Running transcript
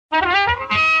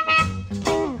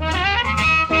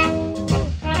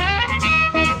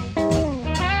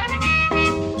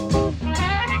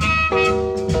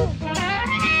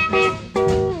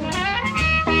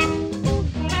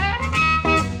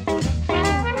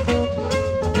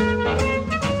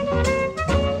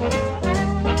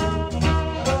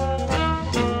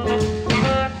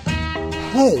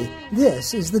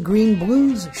This is the Green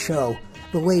Blues Show.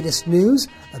 The latest news,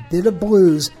 a bit of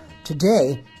blues.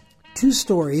 Today, two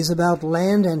stories about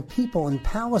land and people in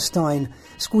Palestine,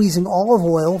 squeezing olive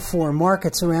oil for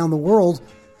markets around the world,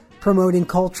 promoting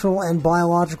cultural and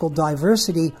biological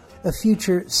diversity, a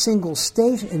future single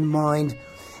state in mind,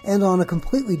 and on a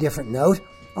completely different note,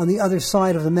 on the other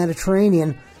side of the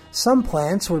Mediterranean, some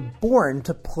plants were born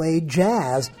to play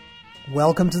jazz.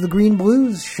 Welcome to the Green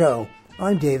Blues Show.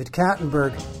 I'm David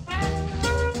Kattenberg.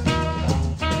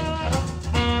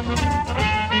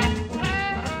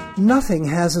 Nothing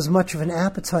has as much of an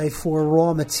appetite for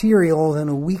raw material than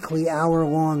a weekly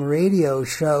hour-long radio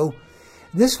show.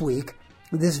 This week,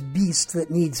 this beast that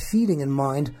needs feeding in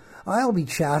mind, I'll be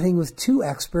chatting with two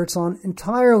experts on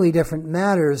entirely different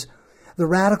matters: the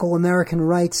radical American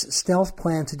right's stealth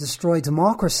plan to destroy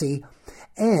democracy,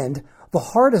 and the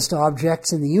hardest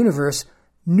objects in the universe,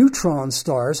 neutron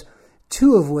stars,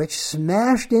 two of which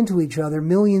smashed into each other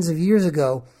millions of years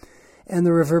ago, and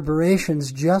the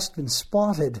reverberations just been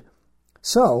spotted.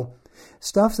 So,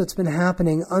 stuff that's been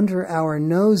happening under our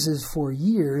noses for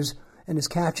years and is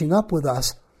catching up with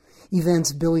us,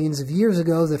 events billions of years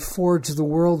ago that forged the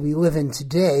world we live in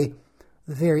today,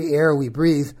 the very air we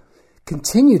breathe,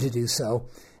 continue to do so,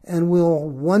 and will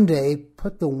one day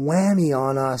put the whammy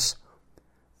on us.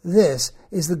 This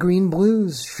is the Green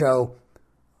Blues Show.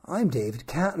 I'm David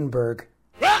Kattenberg.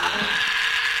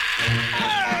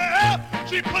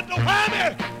 She put the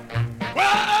whammy.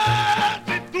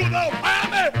 She threw the whammy.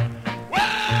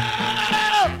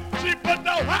 She put the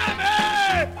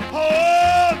whammy.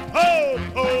 Oh,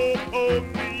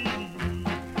 me.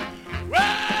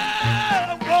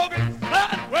 I'm walking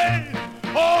sideways.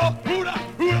 Oh,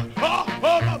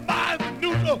 my mind's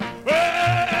neutral.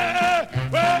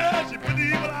 She put the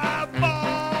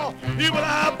evil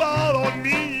eyeball on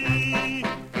me.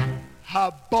 I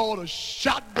bought a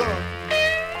shotgun,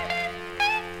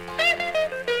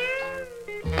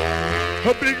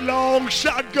 a big long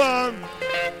shotgun.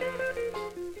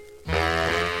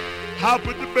 I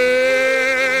put the bell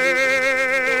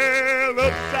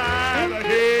upside her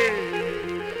head.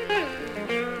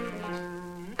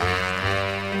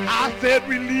 I said,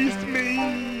 release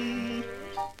me.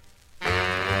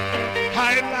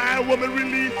 High-line woman,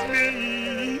 release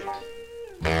me.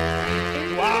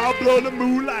 I'll blow the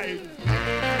moonlight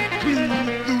clean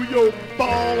through your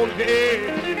bald head.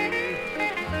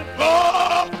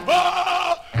 Oh,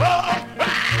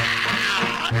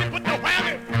 she put the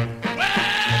whammy.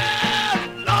 Well,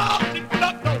 Lord, she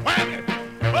stuck the whammy.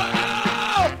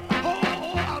 I'm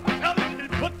telling you, she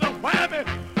put the whammy.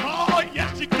 Oh, yes,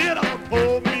 she did on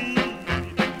poor me.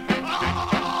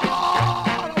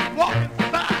 I'm walking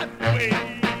sideways.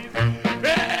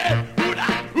 Hey,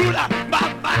 hoo-da,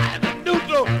 my mind is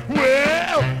neutral.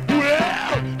 Well,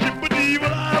 she put the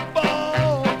evil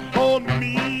eyeball on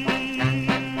me.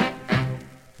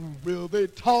 Well, they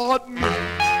taught me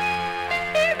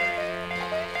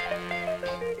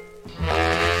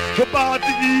about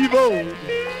the evil,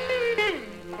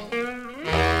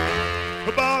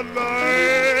 about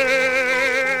light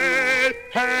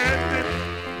and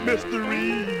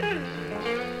mystery.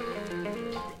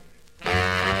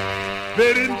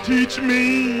 They didn't teach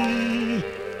me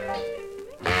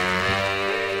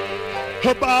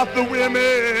about the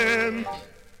women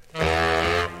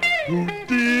who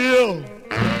deal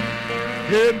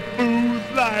in foods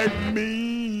like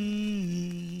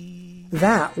me.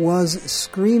 That was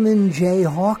Screamin' Jay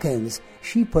Hawkins.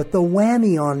 She put the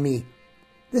whammy on me.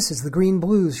 This is the Green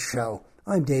Blues Show.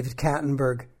 I'm David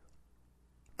Kattenberg.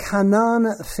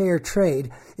 Canaan Fair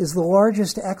Trade is the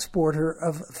largest exporter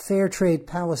of fair trade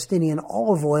Palestinian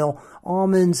olive oil,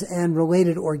 almonds, and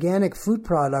related organic food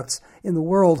products in the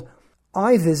world.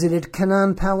 I visited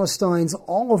Canaan Palestine's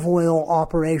olive oil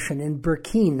operation in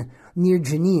Burkine, near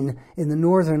Jenin, in the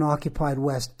northern occupied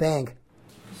West Bank.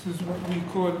 This is what we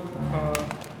call,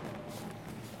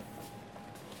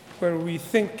 where we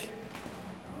think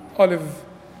olive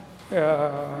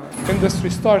industry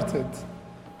started.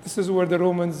 This is where the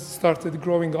Romans started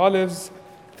growing olives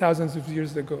thousands of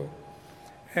years ago.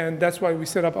 And that's why we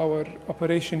set up our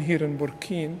operation here in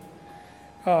Burkine.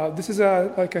 This is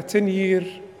like a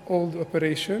 10-year-old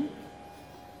operation.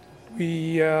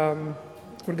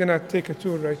 We're going to take a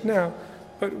tour right now,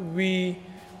 but we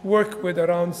work with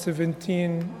around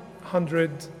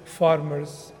 1,700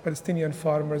 farmers, Palestinian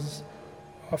farmers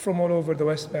from all over the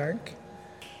West Bank.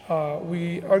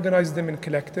 We organize them in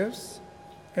collectives,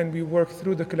 and we work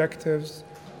through the collectives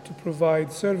to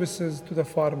provide services to the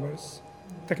farmers,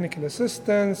 technical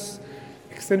assistance,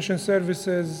 extension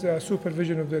services,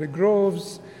 supervision of their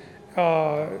groves,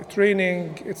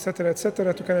 training, etc.,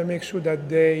 to kind of make sure that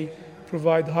they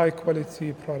provide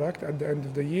high-quality product at the end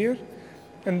of the year.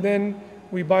 And then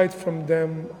we buy it from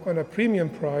them on a premium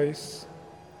price.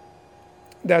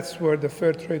 That's where the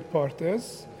fair trade part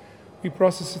is. We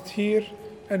process it here,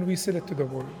 and we sell it to the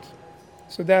world.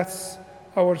 So that's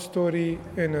our story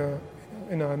in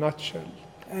a nutshell.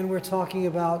 And we're talking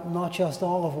about not just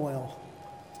olive oil,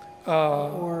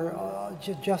 or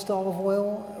just olive oil,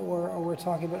 or we're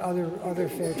talking about other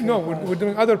fair trade No, products? we're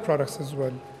doing other products as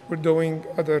well. We're doing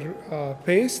other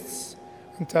pastes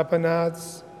and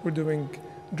tapenades. We're doing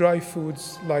dry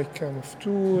foods like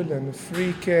ftool and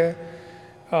frike.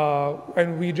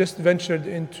 And we just ventured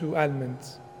into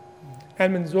almonds.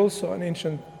 Almond is also an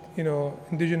ancient,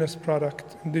 indigenous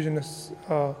product, indigenous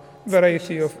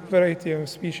variety of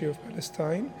species of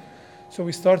Palestine. So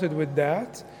we started with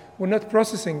that. We're not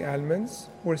processing almonds.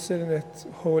 We're selling it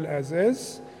whole as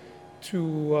is.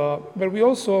 But we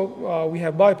also we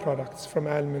have byproducts from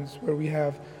almonds, where we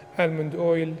have almond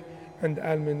oil and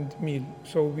almond meal.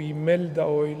 So we mill the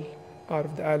oil out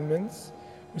of the almonds.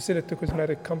 We sell it to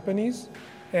cosmetic companies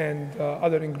and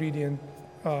other ingredient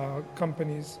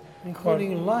companies.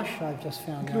 Including Lush, I've just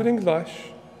found out. Including Lush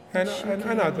and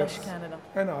others. Lush Canada.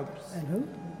 And others. And who?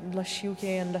 Lush UK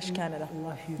and Lush Canada.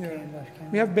 Lush UK and Lush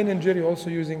Canada. We have Ben and Jerry also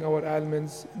using our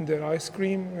almonds in their ice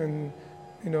cream and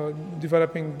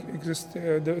developing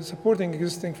supporting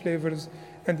existing flavors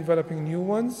and developing new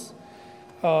ones.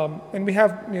 And we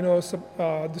have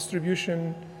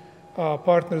distribution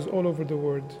partners all over the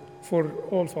world for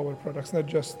all of our products, not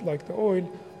just like the oil,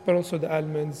 but also the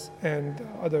almonds and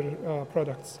other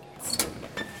products.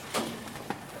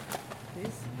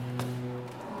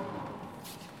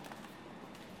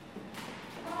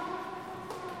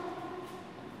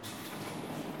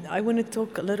 I want to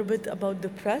talk a little bit about the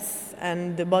press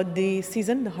and about the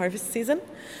season, the harvest season.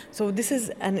 So this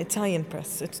is an Italian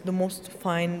press. It's the most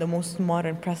fine, the most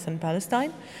modern press in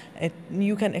Palestine.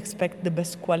 You can expect the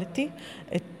best quality.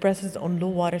 It presses on low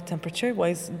water temperature.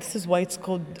 This is why it's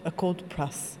called a cold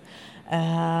press.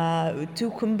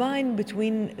 To combine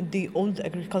between the old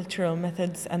agricultural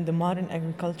methods and the modern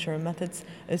agricultural methods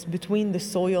is between the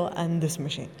soil and this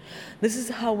machine. This is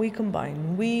how we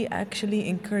combine. We actually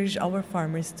encourage our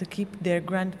farmers to keep their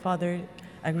grandfather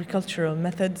agricultural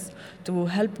methods, to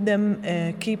help them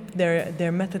keep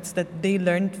their methods that they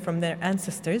learned from their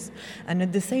ancestors, and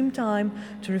at the same time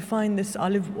to refine this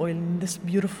olive oil in this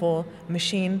beautiful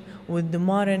machine with the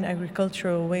modern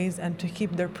agricultural ways and to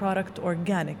keep their product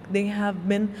organic. They have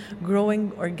been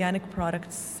growing organic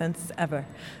products since ever.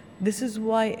 This is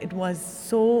why it was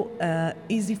so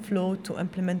easy flow to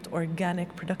implement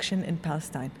organic production in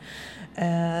Palestine.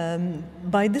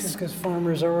 By this, Just because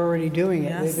farmers are already doing it.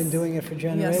 Yes. They've been doing it for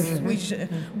generations. Yes,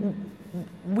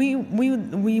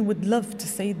 we would love to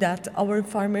say that our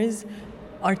farmers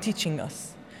are teaching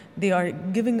us. They are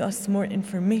giving us more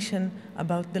information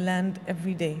about the land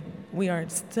every day. We are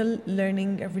still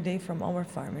learning every day from our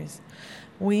farmers.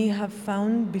 We have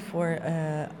found before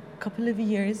a couple of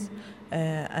years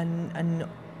and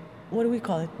what do we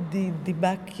call it? The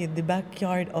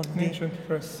backyard of An ancient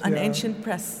press. an yeah. ancient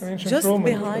press, An ancient just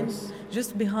Roman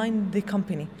press. behind the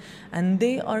company, and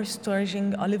they are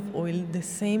storing olive oil the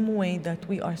same way that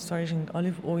we are storing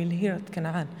olive oil here at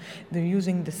Canaan. They're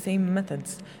using the same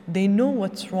methods. They know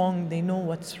what's wrong. They know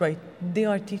what's right. They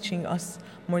are teaching us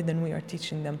more than we are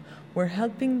teaching them. We're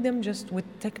helping them just with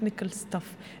technical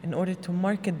stuff in order to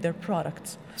market their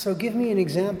products. So give me an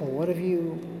example. What have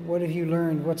you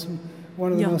learned? What's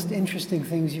one of the most interesting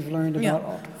things you've learned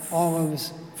about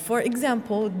olives? For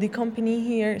example, the company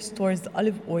here stores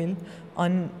olive oil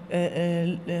on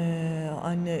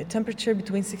temperature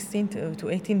between 16 to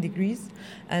 18 degrees,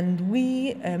 and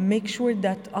we make sure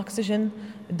that oxygen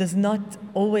does not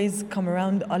always come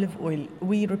around olive oil.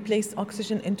 We replace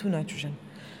oxygen into nitrogen.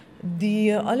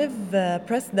 The olive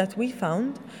press that we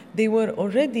found, they were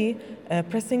already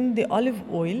pressing the olive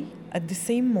oil at the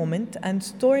same moment and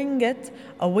storing it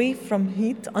away from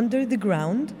heat under the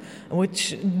ground,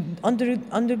 which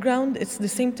underground it's the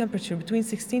same temperature between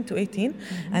 16 to 18,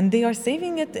 and they are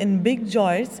saving it in big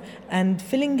jars and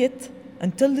filling it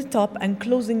until the top and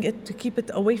closing it to keep it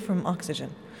away from oxygen.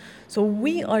 So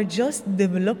we are just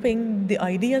developing the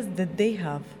ideas that they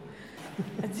have.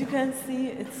 As you can see,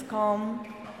 it's calm.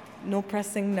 No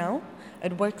pressing now.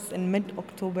 It works in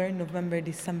mid-October, November,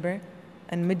 December,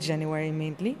 and mid-January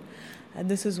mainly. And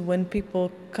this is when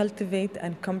people cultivate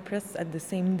and compress at the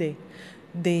same day.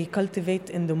 They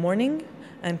cultivate in the morning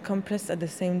and compress at the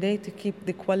same day to keep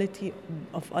the quality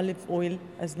of olive oil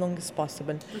as long as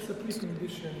possible. It's a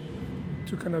precondition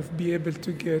to kind of be able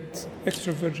to get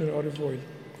extra virgin olive oil.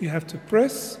 You have to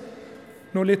press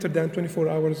no later than 24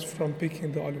 hours from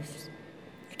picking the olives.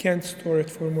 can't store it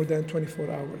for more than 24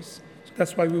 hours. So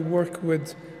that's why we work with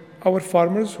our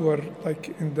farmers who are like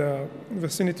in the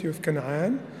vicinity of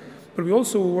Canaan, but we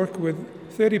also work with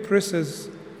 30 presses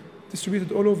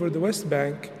distributed all over the West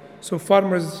Bank, so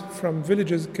farmers from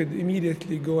villages could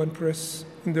immediately go and press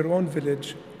in their own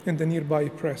village in the nearby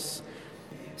press.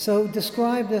 So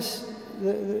describe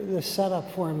the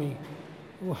setup for me.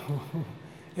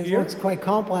 It Here? looks quite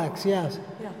complex, yes.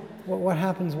 Yeah. What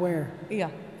happens where?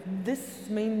 Yeah, this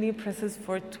mainly presses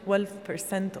for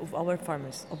 12% of our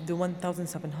farmers, of the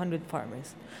 1,700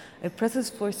 farmers. It presses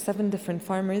for 7 different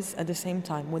farmers at the same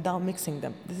time without mixing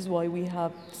them. This is why we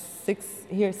have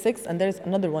 6, and there's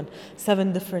another one,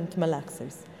 7 different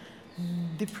malaxers.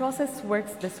 The process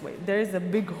works this way. There is a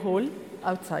big hole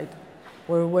outside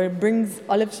where it brings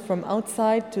olives from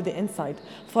outside to the inside.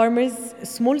 Farmers,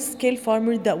 small-scale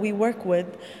farmers that we work with,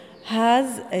 has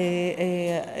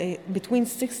between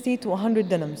 60 to 100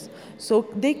 dunams. So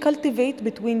they cultivate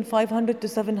between 500 to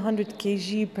 700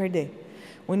 kg per day.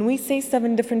 When we say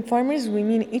 7 different farmers, we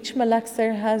mean each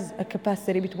malaxer has a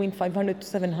capacity between 500 to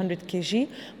 700 kg.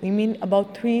 We mean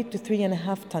about 3 to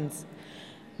 3.5 tons.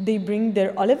 They bring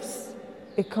their olives.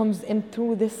 It comes in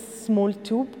through this small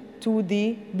tube to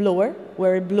the blower,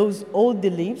 where it blows all the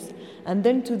leaves, and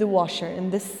then to the washer in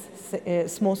this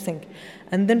small sink.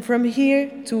 And then from here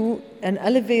to an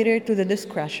elevator to the disc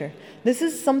crusher. This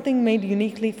is something made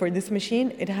uniquely for this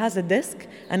machine. It has a disc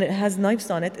and it has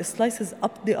knives on it. It slices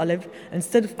up the olive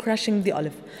instead of crushing the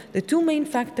olive. The 2 main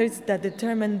factors that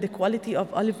determine the quality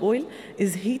of olive oil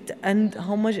is heat and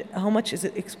how much is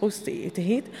it exposed to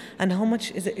heat and how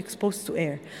much is it exposed to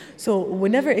air. So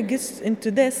whenever it gets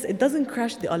into this, it doesn't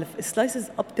crush the olive. It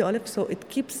slices up the olive so it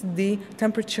keeps the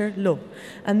temperature low.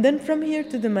 And then from here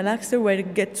to the malaxer, where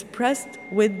it gets pressed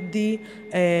with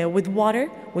water,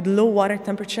 with low water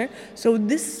temperature. So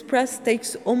this press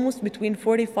takes almost between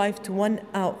 45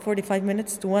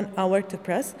 minutes to 1 hour to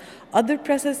press. Other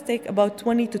presses take about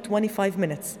 20 to 25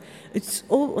 minutes. It's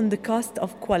all on the cost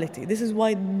of quality. This is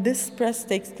why this press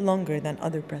takes longer than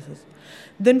other presses.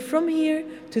 Then from here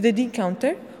to the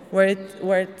decounter, where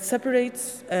it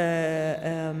separates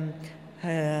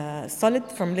solid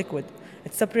from liquid.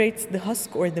 It separates the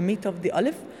husk or the meat of the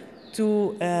olive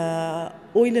to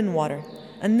oil and water,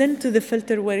 and then to the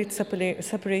filter where it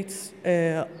separates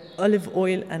olive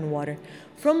oil and water.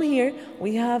 From here,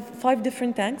 we have 6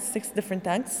 different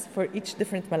tanks for each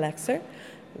different malaxer.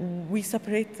 We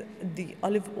separate the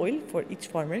olive oil for each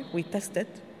farmer. We test it.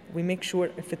 We make sure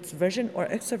if it's virgin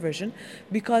or extra virgin,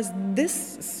 because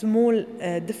this small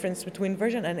difference between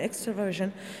virgin and extra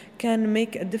virgin can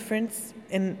make a difference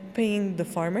in paying the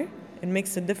farmer. It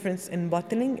makes a difference in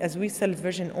bottling, as we sell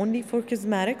virgin only for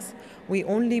cosmetics. We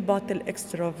only bottle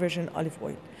extra virgin olive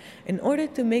oil. In order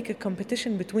to make a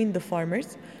competition between the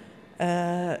farmers,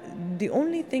 the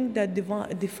only thing that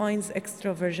defines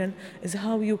extra virgin is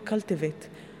how you cultivate.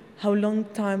 How long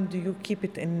time do you keep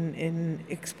it in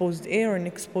exposed air and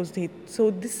exposed heat? So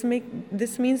this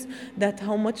means that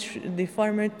how much the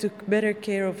farmer took better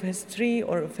care of his tree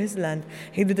or of his land.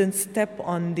 He didn't step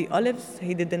on the olives.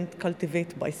 He didn't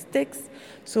cultivate by sticks.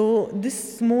 So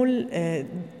this small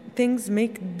things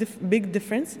make big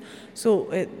difference.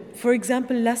 So, for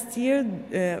example, last year,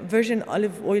 virgin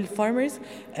olive oil farmers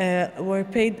were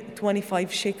paid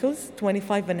 25 shekels,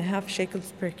 25.5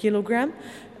 shekels per kilogram.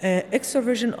 Extra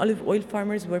virgin olive oil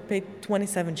farmers were paid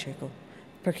 27 shekel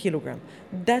per kilogram.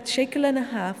 That shekel and a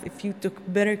half, if you took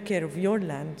better care of your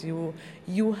land,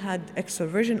 you had extra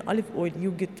virgin olive oil,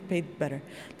 you get paid better.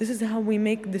 This is how we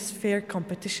make this fair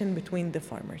competition between the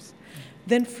farmers.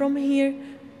 Then from here,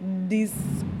 this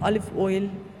olive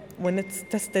oil, when it's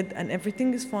tested and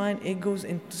everything is fine, it goes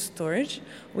into storage.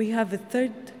 We have a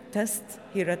 3rd test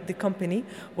here at the company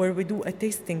where we do a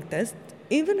tasting test.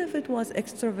 Even if it was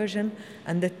extra virgin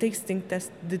and the tasting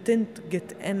test didn't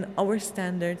get in our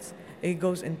standards, it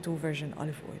goes into virgin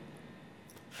olive oil.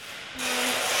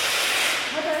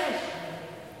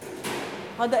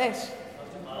 هذا ايش؟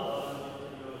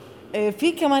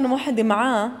 في كمان واحدة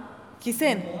معاه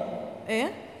كيسين.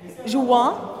 ايه؟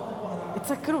 جوا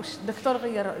تسكروش، الدكتور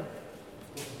غير رأيه.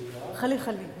 خلي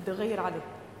بدي أغير عليه.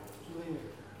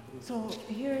 So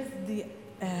here is the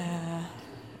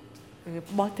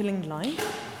bottling line.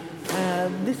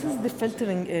 This is the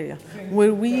filtering area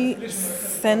where we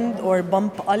send or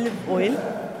bump olive oil,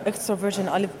 extra virgin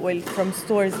olive oil, from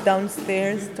stores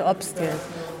downstairs to upstairs.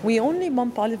 We only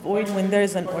bump olive oil when there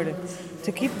is an order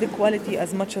to keep the quality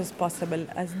as much as possible.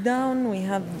 As down, we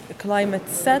have a climate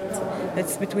set.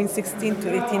 It's between 16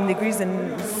 to 18 degrees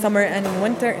in summer and in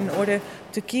winter in order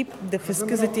to keep the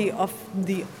viscosity of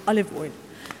the olive oil.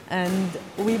 And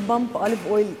we pump olive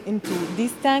oil into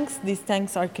these tanks. These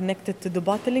tanks are connected to the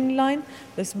bottling line.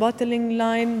 This bottling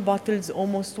line bottles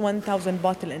almost 1,000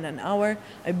 bottles in an hour.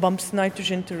 It pumps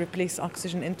nitrogen to replace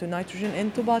oxygen into nitrogen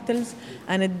into bottles,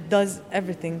 and it does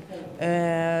everything.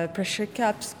 Pressure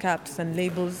caps and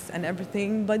labels and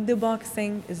everything, but the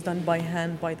boxing is done by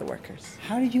hand by the workers.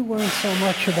 How did you learn so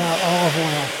much about olive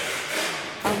oil?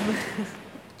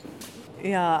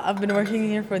 Yeah, I've been working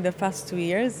here for the past 2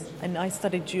 years, and I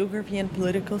studied geography and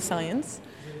political science.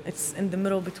 It's in the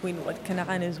middle between what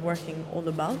Kanaan is working all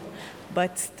about,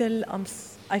 but still,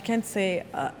 I can't say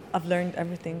I've learned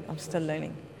everything. I'm still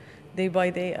learning. Day by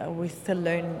day, we still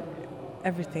learn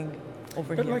everything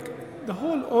over But here. like the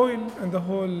whole oil and the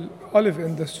whole olive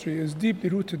industry is deeply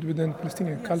rooted within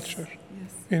Palestinian culture.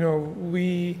 Yes. You know,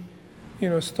 we,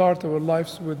 start our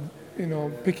lives with,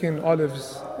 picking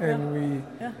olives, and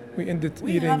we end it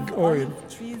We eating have oil.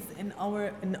 olive trees in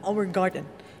our garden.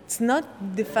 It's not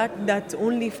the fact that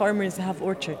only farmers have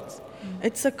orchards.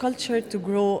 It's a culture to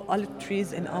grow olive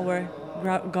trees in our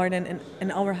garden and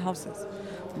in our houses.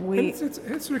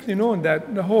 It's really known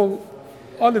that the whole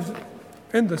olive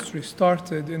industry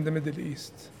started in the Middle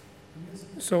East.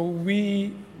 So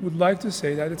we would like to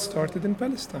say that it started in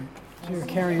Palestine. So you're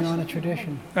carrying on a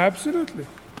tradition. Absolutely.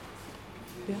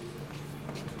 Yeah.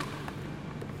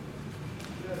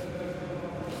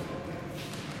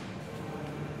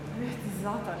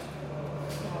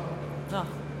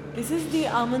 This is the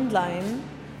almond line.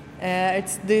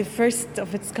 It's the first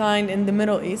of its kind in the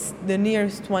Middle East. The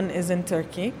nearest one is in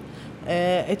Turkey.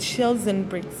 It shells and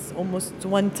breaks almost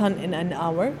 1 ton in an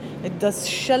hour. It does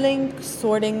shelling,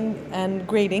 sorting, and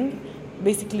grading.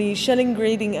 Basically, shelling,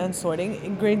 grading, and sorting.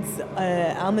 It grades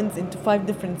almonds into 5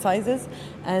 different sizes,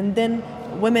 and then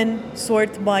women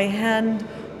sort by hand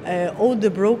all the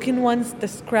broken ones, the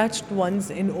scratched ones,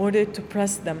 in order to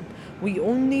press them. We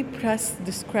only press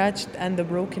the scratched and the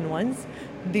broken ones.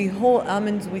 The whole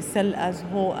almonds we sell as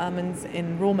whole almonds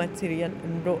in raw material,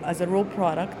 as a raw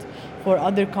product for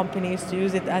other companies to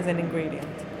use it as an ingredient.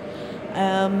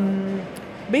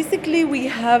 Basically, we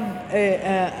have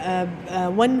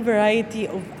one variety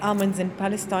of almonds in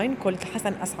Palestine called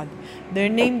Hassan Asad.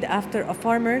 They're named after a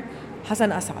farmer,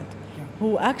 Hassan Asad,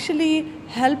 who actually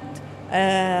helped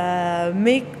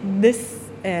make this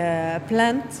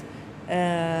plant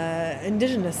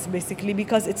indigenous, basically,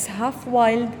 because it's half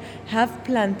wild, half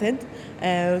planted,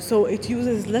 so it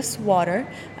uses less water,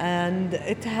 and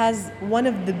it has one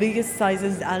of the biggest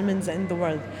sizes almonds in the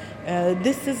world.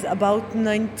 This is about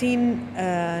 19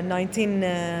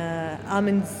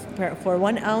 almonds for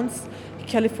 1 ounce.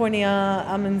 California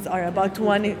almonds are about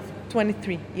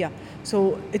 23, yeah.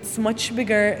 So it's much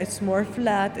bigger, it's more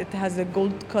flat, it has a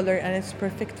gold color, and it's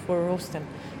perfect for roasting.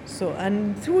 So,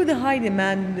 and through the high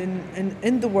demand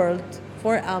in the world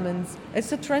for almonds,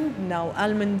 it's a trend now,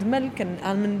 almond milk and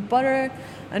almond butter,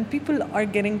 and people are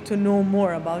getting to know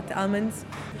more about almonds.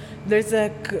 There's a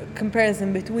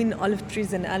comparison between olive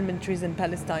trees and almond trees in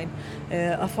Palestine.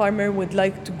 A farmer would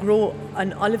like to grow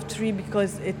an olive tree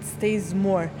because it stays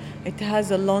more. It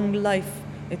has a long life.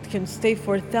 It can stay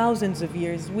for thousands of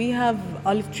years. We have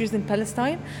olive trees in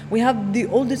Palestine. We have the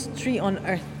oldest tree on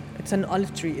earth. It's an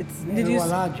olive tree. It's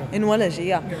in Walaji,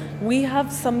 yeah. We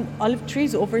have some olive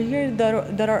trees over here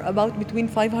that are about between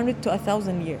 500 to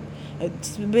 1,000 years.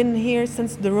 It's been here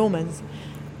since the Romans.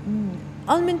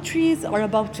 Almond trees are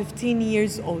about 15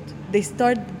 years old. They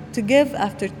start to give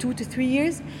after 2 to 3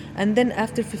 years, and then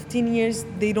after 15 years,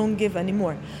 they don't give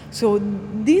anymore. So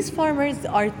these farmers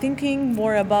are thinking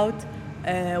more about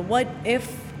what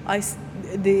if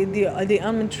the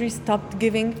almond tree stopped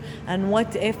giving, and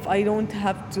what if I don't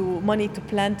have money to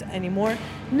plant anymore.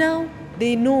 Now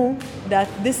they know that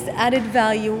this added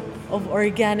value of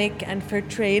organic and fair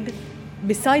trade,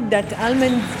 beside that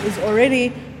almonds is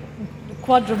already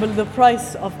quadruple the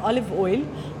price of olive oil,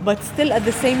 but still at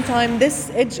the same time this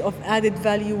edge of added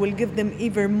value will give them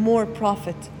even more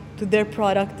profit to their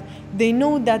product. They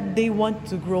know that they want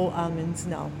to grow almonds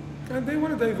now. And they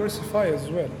want to diversify as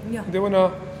well. Yeah. They want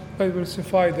to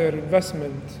diversify their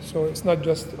investment. So it's not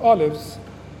just olives,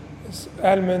 it's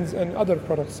almonds and other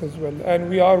products as well. And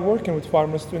we are working with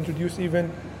farmers to introduce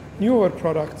even newer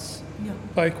products,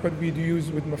 like what we do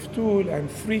use with Maftool and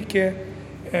Frike,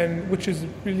 and which is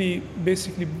really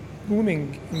basically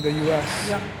booming in the US.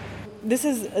 Yeah. This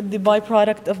is the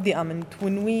byproduct of the almond.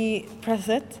 When we press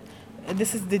it,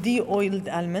 this is the de-oiled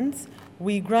almonds.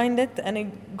 We grind it and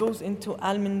it goes into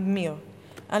almond meal.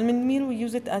 Almond meal, we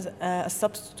use it as a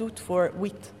substitute for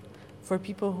wheat, for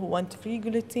people who want free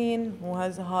gluten, who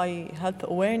has high health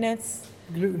awareness.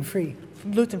 Gluten-free.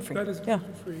 Gluten-free. That is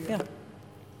gluten-free, Yeah.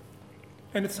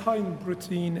 And it's high in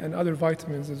protein and other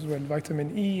vitamins as well,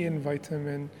 vitamin E and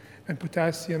vitamin and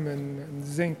potassium and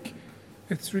zinc.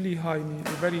 It's really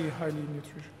very highly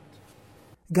nutritious.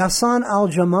 Ghassan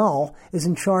Al-Jamal is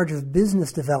in charge of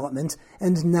business development,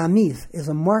 and Namith is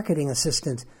a marketing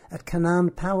assistant at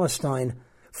Canaan Palestine.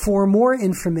 For more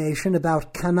information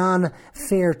about Canaan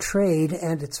Fair Trade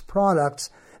and its products,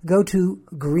 go to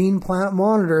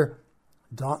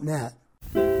greenplantmonitor.net.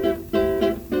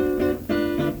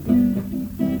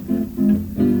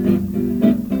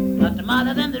 Hot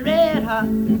tamales and the red hot,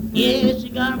 yeah, she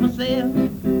got 'em for sale.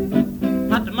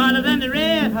 Hot tamales and the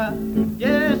red hot,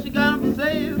 yeah, she got 'em for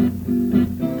sale.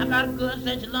 I got a good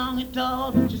such long and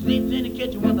tall, she sleeps in the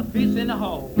kitchen with a piece in the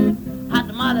hall. Hot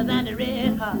tamales and the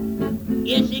red hot,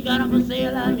 yeah, she got 'em for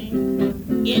sale, I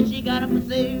mean, yeah, she got 'em for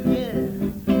sale, yeah.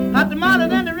 Hot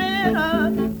tamales and the red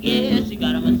hot, yeah, she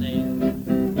got 'em for sale.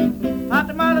 Hot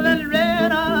tamales and the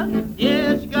red hot,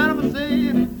 yeah, she got 'em for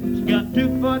sale. She got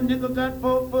 2 for a nickel, got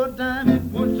 4 for a dime.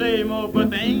 Won't say more, but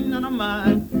they ain't none of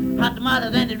mine. Hot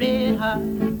tamales and the red hot,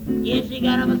 yeah, she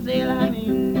got 'em for sale, I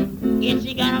mean, yeah,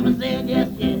 she got 'em for sale, yes,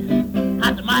 yes.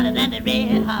 Hot tamales and the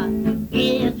red hot,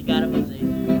 yeah, she got 'em for sale.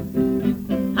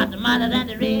 Hot tamales and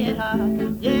the red hot,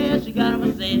 yeah, she got 'em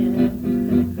for sale.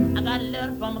 I got a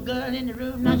letter from a girl in the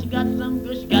room, now she got something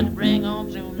good she got to bring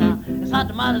on soon now. It's hot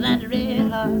tamales and the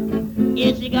red hot,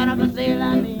 yeah, she got 'em for sale,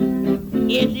 I mean,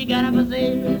 yeah, she got 'em for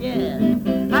sale, yeah.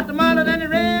 Hot tamales and the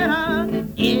red hot,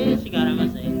 yeah, she got 'em for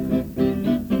sale.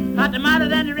 Hot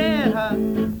tamales and the red hot,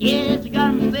 yeah, she got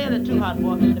 'em for sale, they're too hot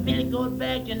for the Billy goes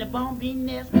back in the bone bean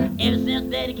nest. Ever since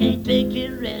daddy can't take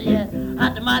his rest, yeah.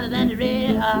 Hot tamales and the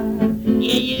red hot,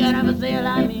 yeah, you got 'em for sale,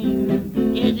 I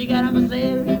mean, yeah, she got 'em for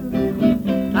sale.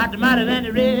 Hot tamales and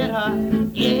the red hot,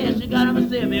 yeah, she got 'em for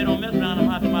sale. Man, don't mess around them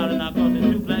hot tamales now, cause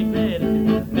they're too black bad.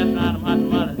 Mess around them hot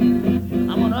tamales.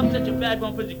 I'm gonna upset your back,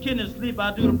 gonna put your kidneys to sleep.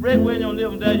 I'll do the break when you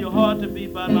live there, you're hard to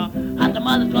beat by now. Hot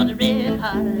tamales cause the red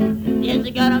hot, yeah,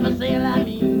 she got 'em for sale, I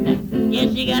mean, yeah,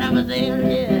 she got 'em for sale,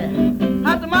 yeah.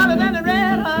 Hot tamales and the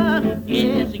red hot,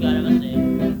 yeah, she got 'em for sale.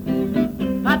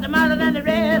 Hot tamales and the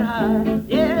red hot,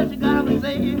 yeah, she got 'em for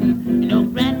sale. You know,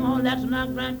 grandma, that's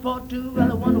not grandpa too.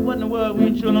 Well, I wonder what in the world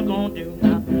we children gonna do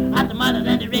now. Hot tamales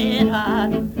and the red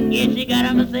hot, yeah, she got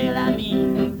 'em for sale, I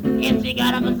mean, yeah, she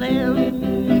got 'em for sale.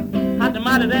 Hot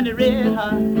tamales and the red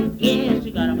hot, yeah,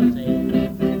 she got 'em for sale.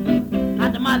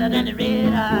 Hot tamales and the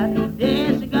red hot,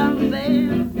 yeah, she got 'em for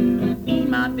sale. Me and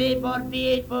my babe bought a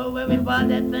PH4 where we bought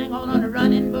that thing all on the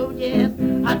running boat, yes.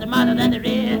 Hot tamales and the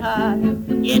red hot,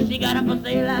 yeah, she got 'em for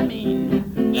sale, I mean,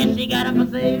 yeah, she got 'em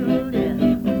for sale, yes.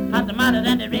 Hot tamales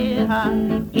and the red hot,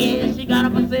 yeah, she got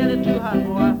 'em for sale, it's too hot,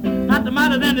 boy. Hot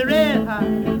tamales and the red hot,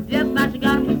 yes, now she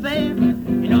got 'em for sale.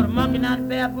 You know the monkey now the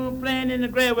baboon playing in the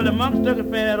grave, well the monkey stuck and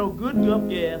playing that old good gup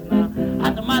gas now.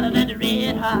 Hot tamales and the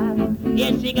red hot,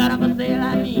 yes, she got 'em for sale,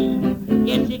 I mean,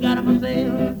 yes, she got 'em for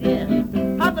sale, yeah.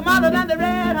 Hot tamales and the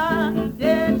red hot,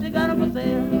 yeah, she got 'em for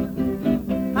sale.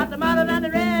 Hot tamales and the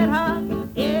red hot,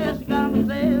 yeah, she got 'em for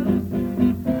sale.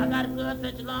 I got a girl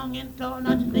such long and tall,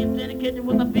 now she sleeps in the kitchen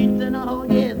with her feet in her hole,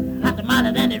 yes. Hot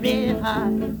tamales and the red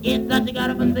hot, yes, now she got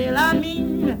 'em for sale, I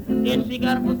mean, yes, she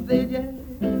got 'em for sale, yeah.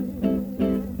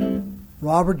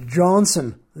 Robert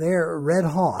Johnson, there, Red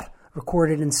Hot,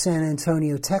 recorded in San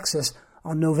Antonio, Texas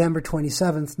on November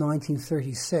 27,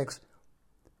 1936.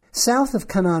 South of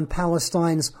Canaan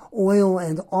Palestine's oil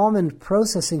and almond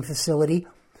processing facility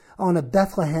on a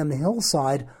Bethlehem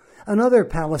hillside, another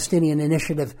Palestinian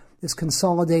initiative is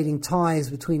consolidating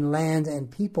ties between land and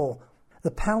people,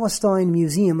 the Palestine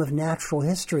Museum of Natural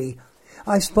History.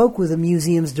 I spoke with the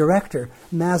museum's director,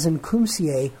 Mazen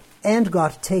Kumsieh, and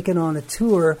got taken on a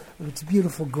tour of its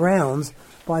beautiful grounds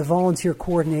by volunteer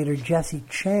coordinator Jesse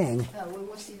Chang. We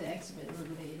will see the exhibit a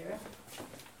little later.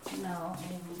 Now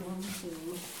I'm going to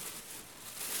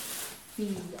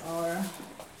feed our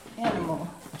animal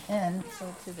and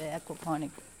go to the aquaponic.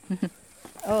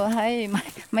 Oh, hi,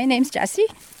 my name's Jessie.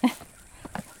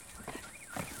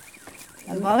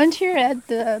 I volunteer at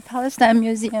the Palestine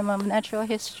Museum of Natural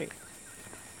History.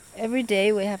 Every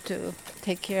day we have to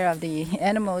take care of the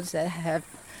animals that have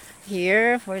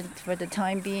here for the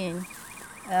time being.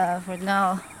 For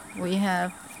now, we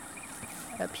have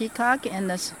a peacock and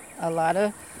a lot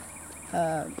of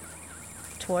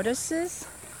tortoises.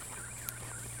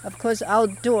 Of course,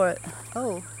 outdoor.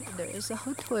 Oh, there is a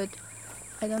hotwood.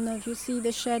 I don't know if you see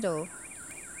the shadow.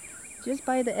 Just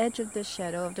by the edge of the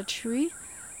shadow of the tree,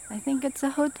 I think it's a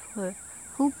hotwood.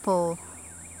 Hoopoe.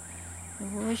 I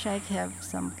wish I could have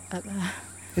some.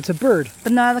 It's a bird.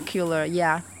 Binocular,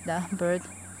 yeah, the bird.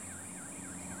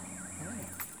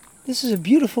 This is a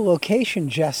beautiful location,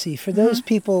 Jesse. For those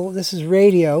people, this is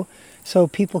radio, so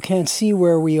people can't see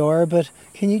where we are, but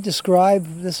can you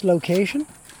describe this location?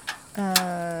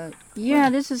 Yeah,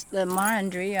 this is the Mar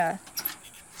Andrea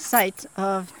site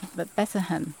of the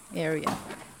Bethlehem area.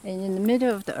 And in the middle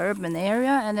of the urban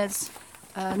area, and it's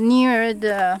near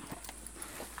the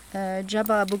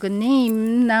Jabal Abu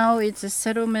Ghraim. Now it's a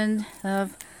settlement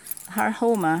of Har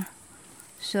Homa.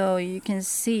 So you can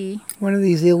see One of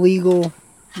these illegal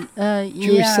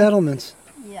Jewish settlements.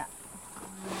 Yeah.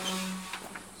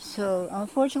 So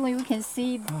unfortunately, we can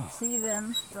see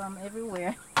them from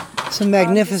everywhere. It's a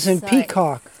magnificent side.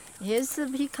 peacock. Here's the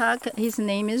peacock. His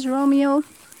name is Romeo,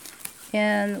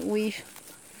 and we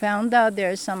found out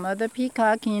there's some other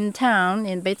peacock in town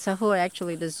in Beit Sahur,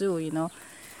 actually the zoo.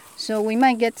 So we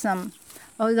might get some.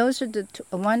 Oh, those are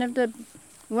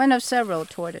one of several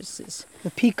tortoises.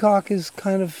 The peacock is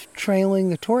kind of trailing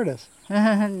the tortoise.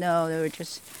 No, they were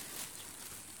just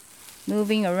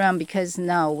moving around because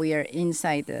now we are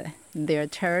inside their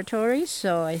territory,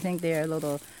 so I think they're a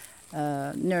little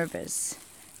nervous.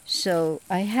 So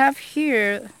I have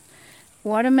here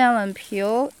watermelon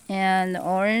peel and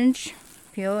orange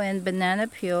peel and banana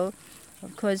peel.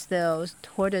 Of course, those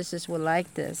tortoises will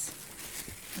like this.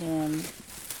 And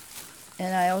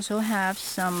I also have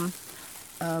some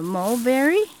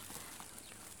mulberry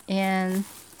and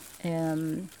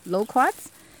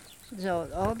loquats. So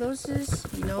all those is,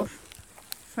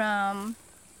 from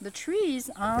the trees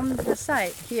on the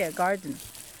side here, garden.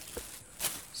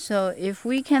 So if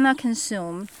we cannot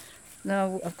consume,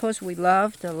 of course we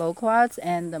love the loquats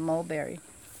and the mulberry.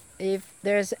 If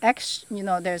there's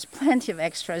there's plenty of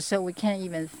extras, so we can't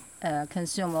even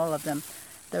consume all of them.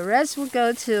 The rest will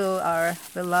go to our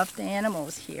beloved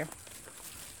animals here.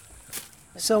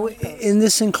 So in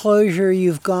this enclosure,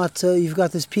 you've got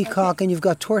this peacock and you've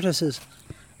got tortoises.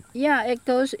 Yeah,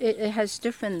 it has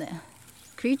different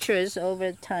creatures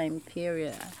over time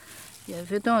period. Yeah,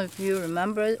 if you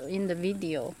remember in the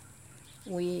video,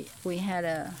 we had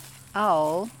a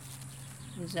owl.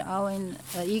 There's an owl and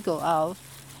an eagle owl,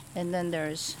 and then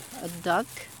there's a duck,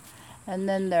 and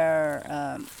then there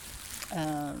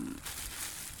are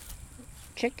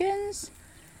chickens.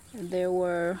 There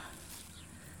were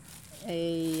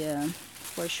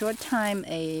for a short time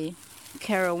a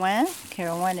caravan.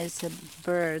 Caravan is a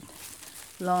bird,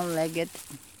 long-legged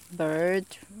bird,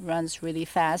 runs really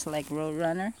fast like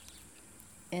Roadrunner.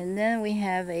 And then we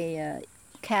have a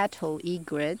cattle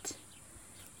egret,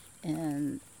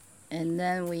 and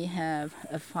then we have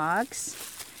a fox.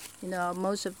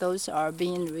 Most of those are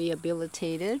being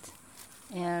rehabilitated,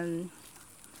 and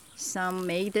some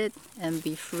made it and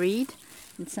be freed,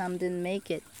 and some didn't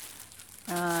make it.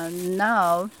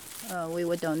 Now we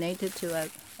were donated to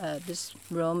this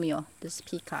Romeo, this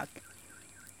peacock.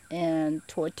 And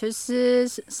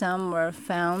tortoises, some were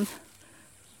found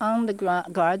on the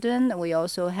garden. We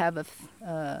also have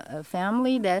a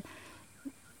family that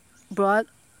brought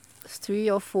 3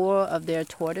 or 4 of their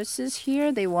tortoises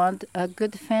here. They want a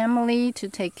good family to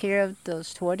take care of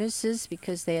those tortoises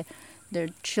because their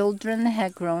children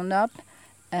had grown up,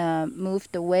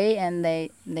 moved away, and they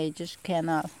just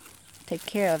cannot take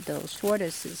care of those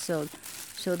tortoises.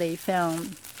 So they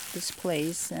found this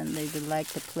place, and they like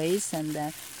the place, and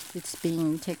it's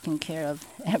being taken care of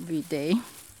every day.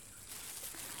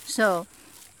 So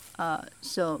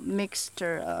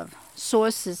mixture of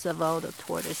sources of all the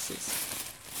tortoises.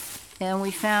 And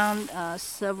we found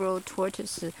several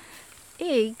tortoise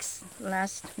eggs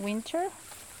last winter,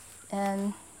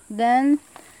 and then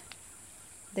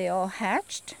they all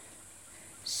hatched.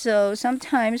 So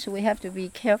sometimes we have to be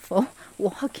careful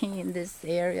walking in this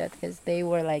area because they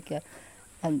were like a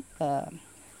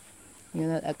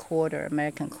quarter,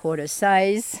 American quarter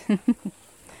size,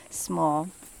 small.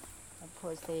 Of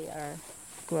course, they are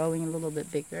growing a little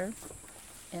bit bigger.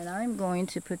 And I'm going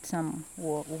to put some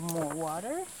more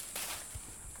water.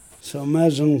 So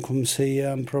Mazunkum say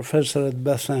I'm professor at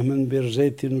Bethlehem and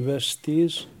Birzeit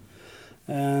universities.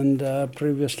 And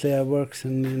previously I worked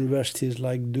in universities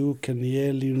like Duke and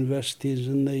Yale universities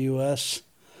in the U.S.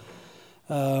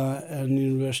 And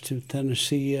University of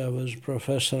Tennessee. I was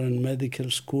professor in medical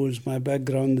schools. My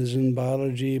background is in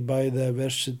biology,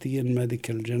 biodiversity, and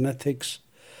medical genetics.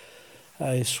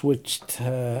 I switched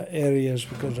areas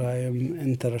because I am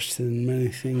interested in many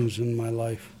things in my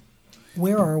life.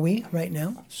 Where are we right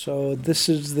now? So this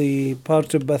is the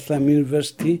part of Bethlehem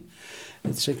University.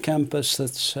 It's a campus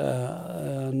that's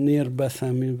near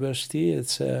Bethlehem University.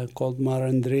 It's called Mar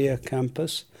Andrea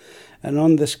campus. And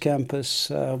on this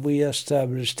campus, we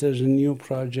established as a new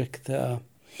project a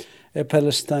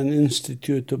Palestine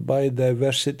Institute of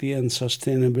Biodiversity and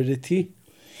Sustainability.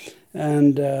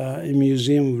 and a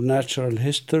museum of natural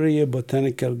history, a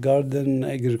botanical garden,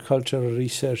 agricultural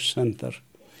research center.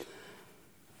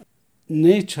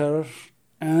 Nature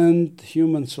and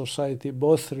human society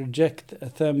both reject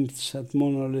attempts at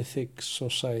monolithic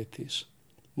societies,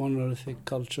 monolithic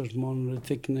cultures,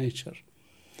 monolithic nature.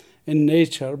 In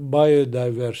nature,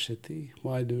 biodiversity,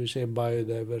 why do we say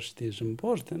biodiversity is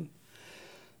important?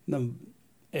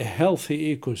 A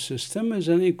healthy ecosystem is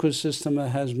an ecosystem that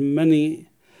has many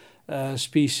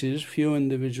species, few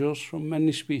individuals from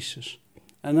many species.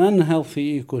 An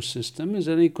unhealthy ecosystem is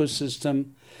an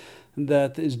ecosystem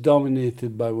that is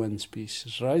dominated by one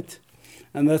species, right?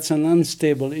 And that's an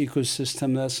unstable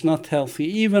ecosystem that's not healthy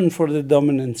even for the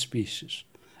dominant species.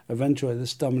 Eventually,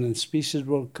 this dominant species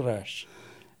will crash.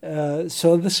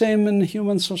 So the same in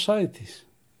human societies.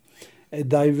 A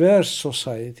diverse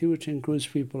society, which includes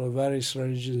people of various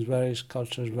religions, various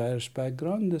cultures, various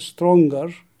backgrounds, is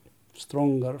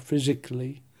stronger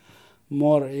physically,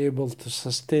 more able to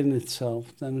sustain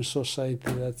itself than a society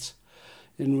that's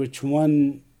in which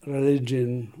one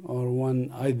religion or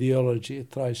one ideology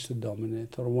tries to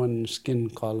dominate, or one skin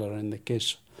color in the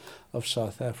case of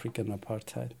South African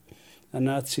apartheid. The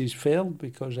Nazis failed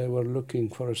because they were looking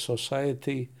for a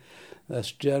society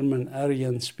that's German,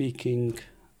 Aryan-speaking,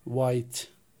 white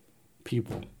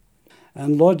people.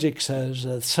 And logic says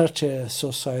that such a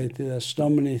society that's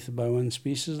dominated by one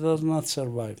species does not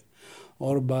survive,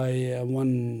 or by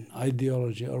one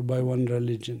ideology, or by one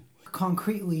religion.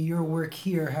 Concretely, your work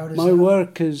here, how does My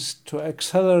work is to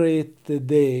accelerate the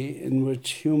day in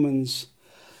which humans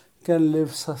can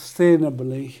live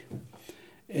sustainably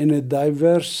in a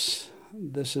diverse,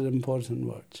 this is important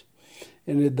word,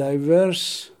 in a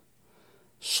diverse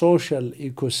social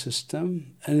ecosystem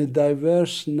and a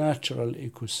diverse natural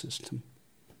ecosystem.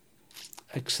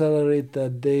 Accelerate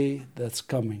that day that's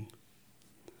coming.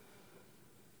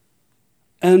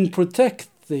 And protect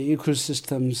the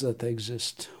ecosystems that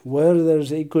exist. Where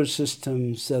there's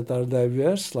ecosystems that are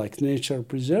diverse, like nature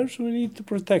preserves, we need to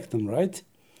protect them, right?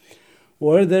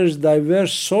 Where there's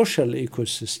diverse social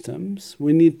ecosystems,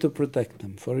 we need to protect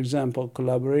them. For example,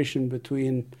 collaboration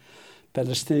between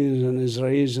Palestinians and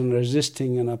Israelis in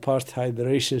resisting an apartheid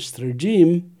racist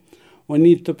regime, we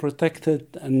need to protect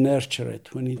it and nurture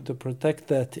it. We need to protect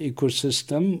that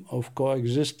ecosystem of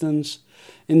coexistence,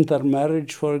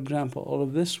 intermarriage, for example. All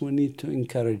of this, we need to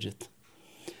encourage it.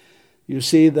 You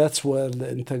see, that's where the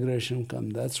integration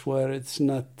comes. That's where it's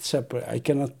not separate. I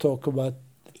cannot talk about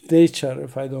nature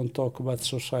if I don't talk about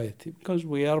society, because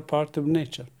we are part of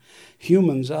nature.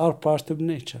 Humans are part of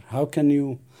nature. How can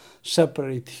you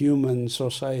separate human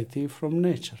society from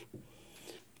nature?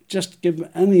 Just give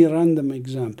any random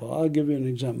example. I'll give you an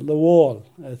example. The wall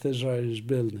that Israel is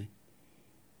building.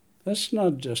 That's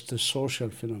not just a social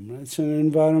phenomenon. It's an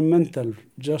environmental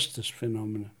justice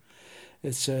phenomenon.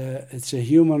 It's a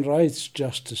human rights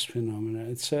justice phenomenon.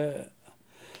 It's a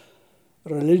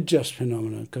religious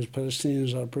phenomenon, because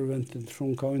Palestinians are prevented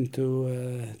from going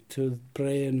to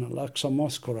pray in Al-Aqsa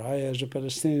Mosque. Or I, as a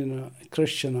Palestinian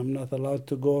Christian, I'm not allowed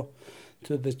to go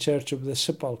to the Church of the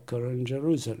Sepulchre in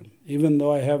Jerusalem. Even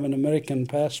though I have an American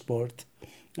passport,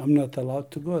 I'm not allowed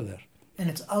to go there. And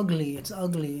it's ugly.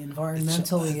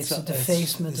 Environmentally, it's a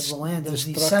defacement of the land, as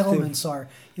these settlements are.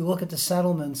 You look at the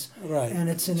settlements, right, and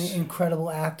it's an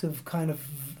incredible act of kind of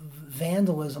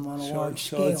vandalism on a large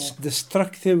scale. So it's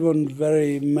destructive on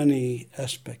very many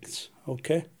aspects,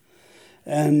 okay?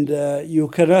 And you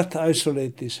cannot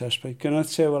isolate this aspect. You cannot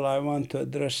say, well, I want to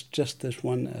address just this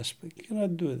one aspect. You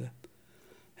cannot do that.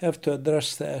 You have to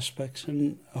address the aspects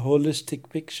in a holistic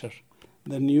picture.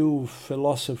 The new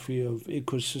philosophy of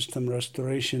ecosystem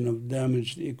restoration of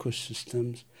damaged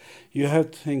ecosystems, you have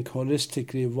to think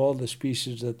holistically of all the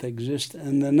species that exist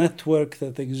and the network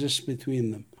that exists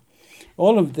between them.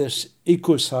 All of this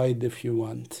ecocide, if you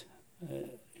want,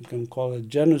 you can call it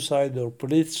genocide or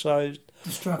politicized,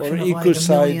 destruction or of ecocide.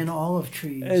 Like 1 million olive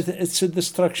trees. It's a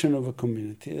destruction of a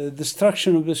community. The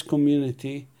destruction of this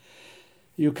community,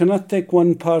 you cannot take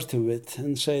one part of it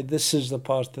and say, this is the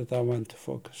part that I want to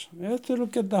focus on. You have to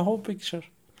look at the whole picture.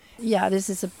 Yeah, this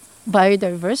is a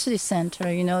biodiversity center,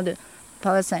 the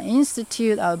Palestine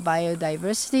Institute of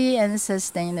Biodiversity and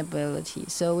Sustainability.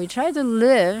 So we try to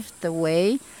live the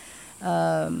way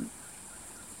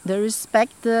they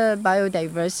respect the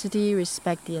biodiversity,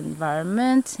 respect the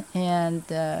environment, and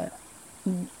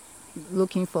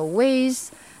looking for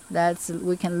ways that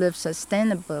we can live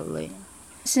sustainably.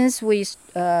 Since we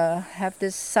have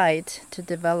this site to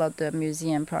develop the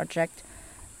museum project,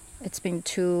 it's been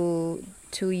two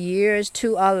years,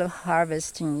 2 olive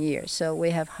harvesting years. So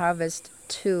we have harvested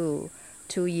two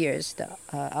years the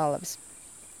olives.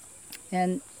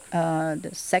 And the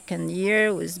second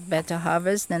year was better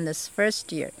harvest than this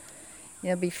first year.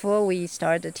 Before we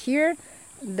started here,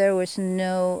 there was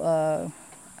no,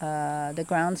 the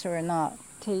grounds were not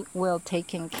well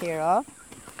taken care of.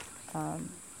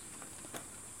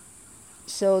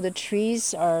 So the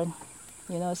trees are,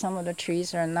 some of the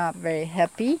trees are not very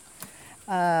happy.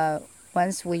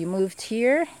 Once we moved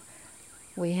here,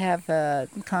 we have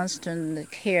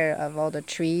constant care of all the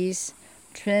trees,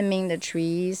 trimming the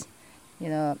trees.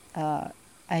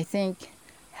 I think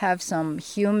have some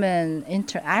human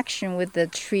interaction with the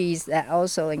trees that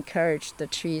also encourage the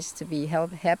trees to be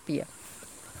happier.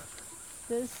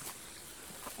 This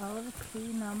olive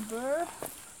tree number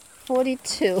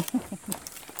 42.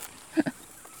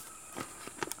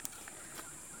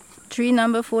 Tree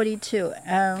number 42,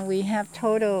 and we have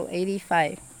total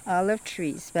 85 olive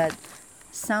trees, but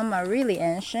some are really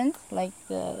ancient, like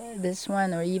this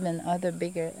one, or even other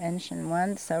bigger ancient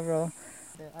ones. Several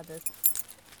the other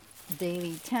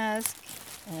daily tasks,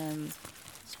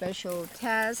 special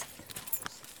tasks.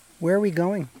 Where are we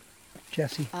going,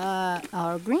 Jessie?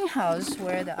 Our greenhouse,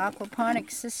 where the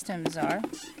aquaponic systems are.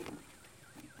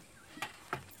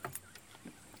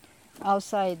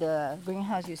 Outside the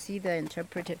greenhouse, you see the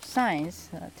interpretive signs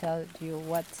tell you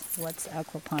what's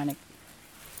aquaponic.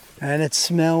 And it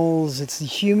smells, it's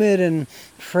humid and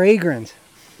fragrant.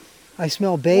 I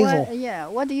smell basil.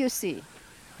 What do you see?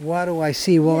 What do I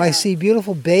see? Well, I see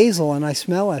beautiful basil and I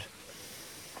smell it.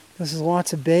 This is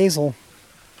lots of basil.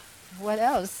 What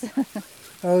else?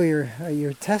 Oh,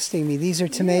 you're testing me. These are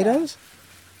tomatoes?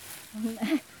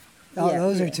 Oh,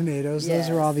 those are tomatoes. Yes.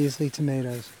 Those are obviously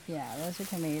tomatoes. Yeah, those are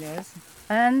tomatoes.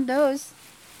 And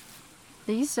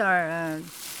these are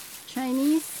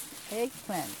Chinese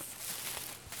eggplants.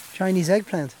 Chinese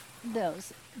eggplant.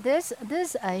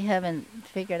 This I haven't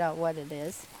figured out what it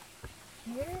is.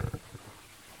 Here.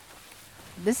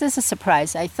 This is a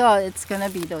surprise. I thought it's gonna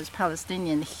be those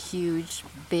Palestinian huge,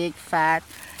 big, fat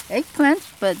eggplant,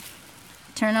 but it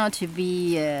turned out to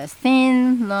be a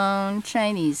thin, long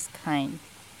Chinese kind.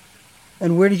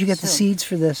 And where did you get the seeds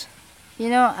for this?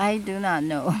 I do not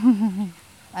know.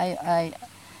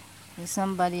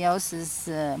 Somebody else has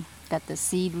got the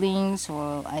seedlings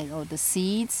or the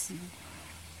seeds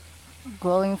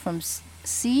growing from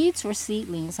seeds or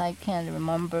seedlings. I can't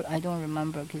remember. I don't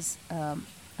remember because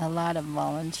a lot of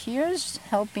volunteers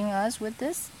helping us with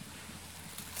this.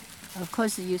 Of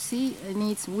course, you see, it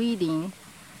needs weeding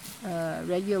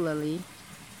regularly.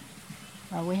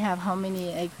 We have how many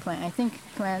eggplant? I think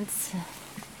plants,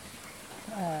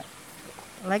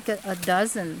 like a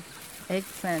dozen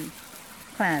eggplant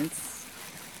plants.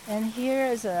 And here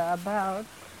is about,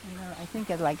 I think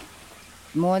like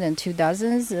more than 2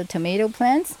 dozens tomato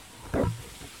plants.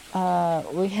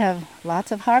 We have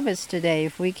lots of harvest today.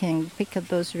 If we can pick up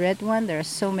those red ones, there are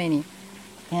so many.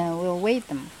 And we'll weigh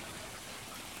them.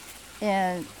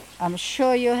 And I'm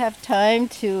sure you'll have time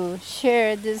to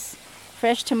share this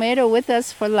fresh tomato with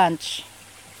us for lunch.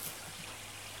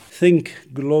 Think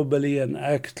globally and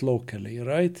act locally,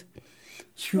 right?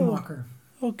 Schumacher.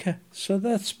 Okay, so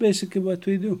that's basically what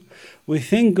we do. We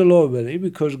think globally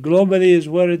because globally is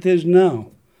where it is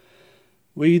now.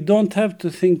 We don't have to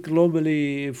think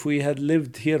globally if we had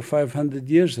lived here 500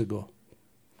 years ago.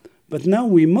 But now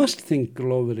we must think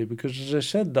globally because, as I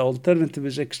said, the alternative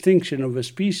is extinction of a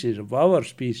species, of our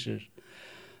species,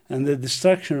 and the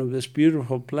destruction of this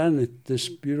beautiful planet, this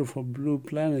beautiful blue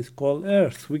planet called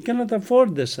Earth. We cannot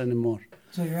afford this anymore.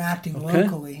 So you're acting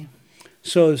locally.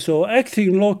 So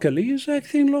acting locally is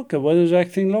acting local. What is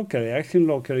acting locally? Acting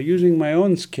locally using my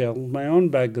own skill, my own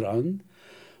background,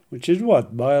 which is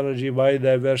what? Biology,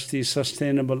 biodiversity,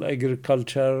 sustainable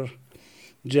agriculture,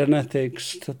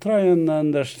 genetics, to try and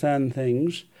understand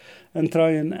things and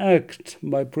try and act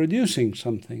by producing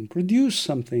something. Produce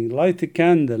something, light a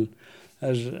candle.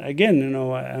 As again,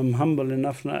 I'm humble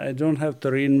enough, I don't have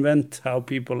to reinvent how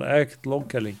people act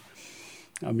locally.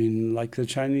 I mean, like the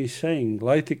Chinese saying,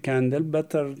 light a candle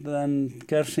better than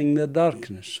cursing the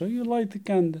darkness. So you light a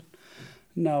candle.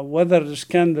 Now, whether this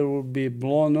candle will be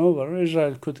blown over,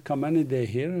 Israel could come any day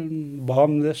here and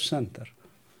bomb this center.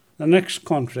 The next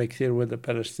conflict here with the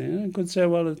Palestinians could say,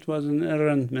 well, it was an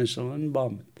errant missile and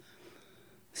bomb it.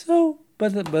 So,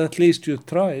 but at least you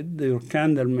tried. Your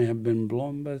candle may have been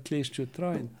blown, but at least you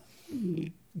tried.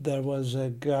 There was a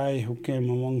guy who came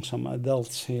among some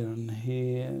adults here, and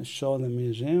he saw the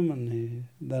museum, and he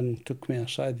then took me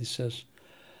aside. He says,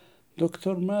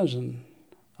 Dr. Mazen,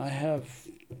 I have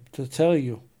to tell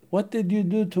you, what did you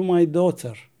do to my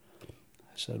daughter?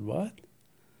 I said, what?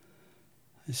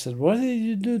 He said, what did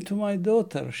you do to my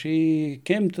daughter? She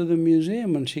came to the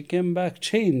museum, and she came back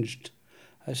changed.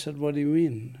 I said, what do you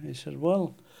mean? He said,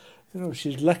 well,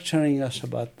 she's lecturing us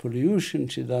about pollution.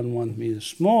 She doesn't want me to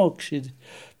smoke. She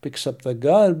picks up the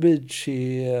garbage.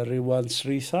 She wants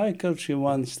recycled. She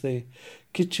wants the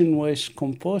kitchen waste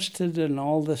composted and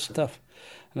all this stuff.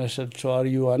 And I said, so are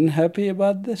you unhappy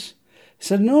about this? He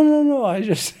said, no, I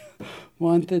just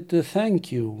wanted to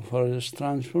thank you for this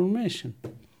transformation.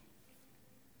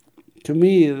 To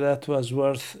me, that was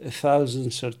worth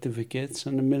 1,000 certificates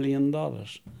and $1 million.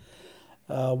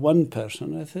 One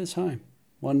person at a time.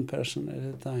 One person at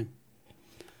a time.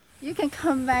 You can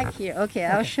come back here. Okay,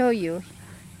 I'll show you.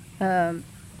 3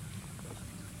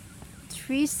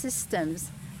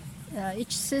 systems.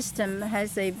 Each system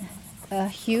has a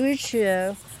huge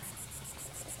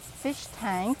fish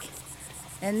tank,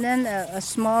 and then a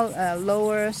small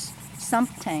lower sump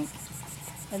tank,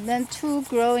 and then 2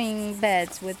 growing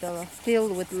beds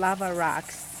filled with lava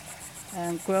rocks,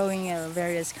 growing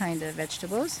various kind of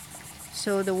vegetables.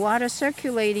 So the water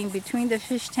circulating between the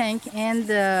fish tank and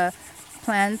the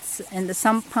plants and the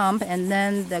sump pump, and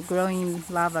then the growing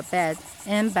lava bed,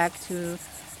 and back to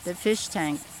the fish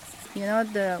tank.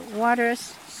 The water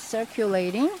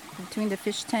circulating between the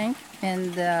fish tank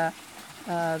and the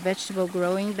vegetable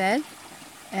growing bed,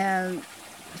 and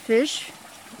fish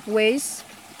waste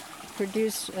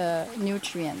produce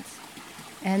nutrients,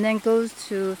 and then goes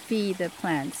to feed the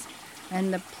plants.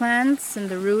 And the plants and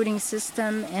the rooting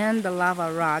system and the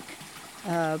lava rock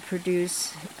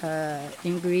produce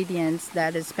ingredients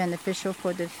that is beneficial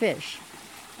for the fish.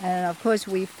 And of course,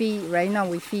 right now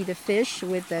we feed the fish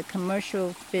with the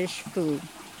commercial fish food.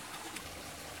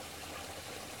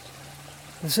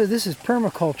 So this is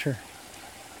permaculture.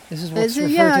 This is what's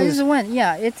referred to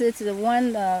as... It's the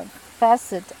one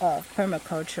facet of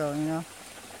permaculture,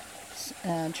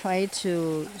 try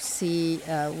to see,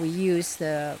 we use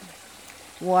the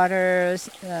water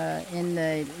in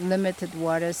the limited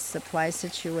water supply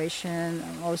situation,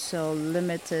 also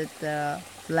limited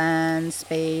land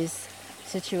space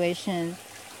situation.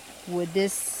 Would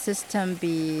this system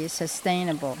be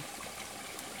sustainable?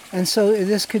 And so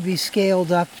this could be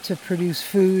scaled up to produce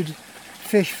food,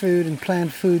 fish food and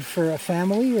plant food for a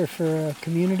family or for a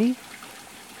community?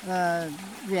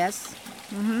 Yes.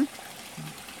 Mm-hmm.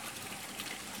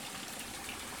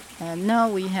 Now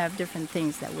we have different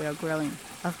things that we are growing.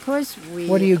 Of course,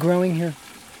 What are you growing here?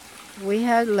 We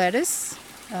have lettuce,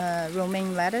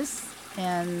 romaine lettuce,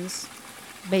 and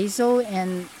basil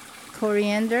and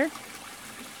coriander,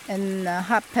 and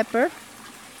hot pepper,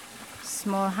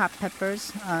 small hot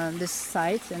peppers on this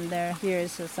side. And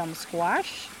here's some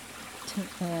squash,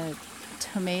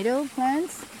 tomato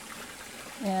plants,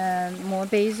 and more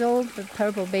basil, the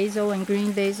purple basil and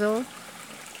green basil,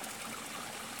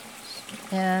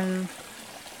 and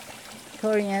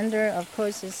coriander. Of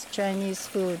course, is Chinese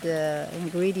food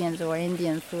ingredients or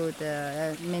Indian food.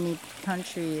 Many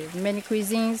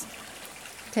cuisines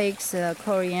takes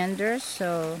coriander,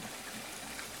 so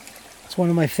it's one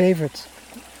of my favorites.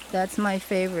 That's my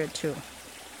favorite too.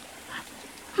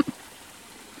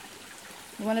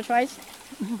 You want to try it?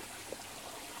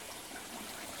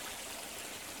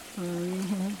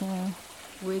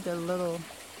 With a little.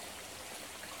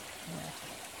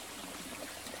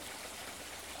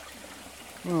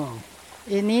 Oh.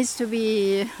 It needs to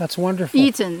be That's wonderful.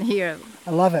 Eaten here.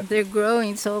 I love it. They're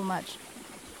growing so much.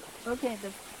 Okay, the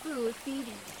food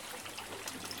feeding.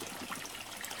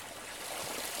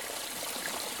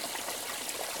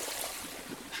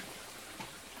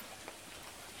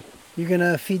 You're going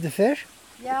to feed the fish?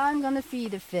 Yeah, I'm going to feed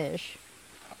the fish.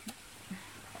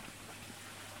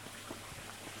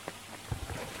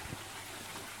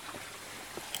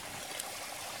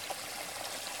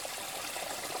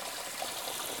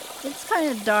 It's kind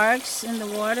of dark in the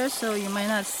water, so you might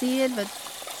not see it, but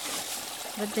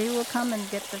they will come and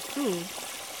get the food.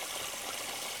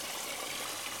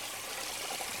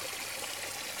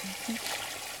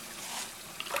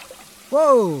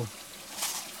 Whoa!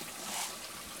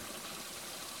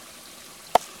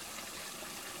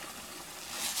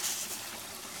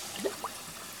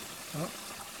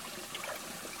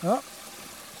 Oh,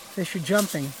 fish are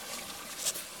jumping.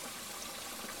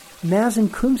 Mazen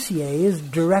Kumsier is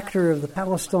director of the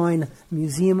Palestine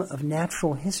Museum of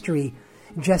Natural History.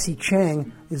 Jesse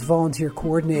Chang is volunteer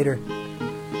coordinator.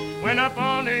 Went up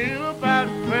on the hill about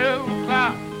 12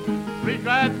 o'clock. Reached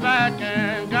right back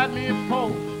and got me a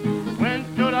pole. Went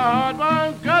to the hard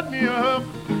one, got me a hook.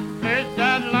 Placed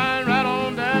that line right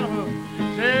on that hook.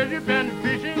 Says you've been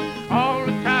fishing all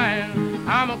the time.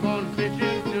 I'm a-going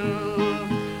fishing too.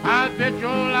 I bet your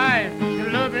life, your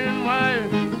loving wife,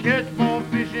 catch more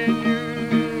fish than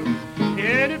you.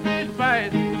 Any fish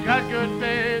bite, got good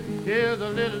bait. Here's a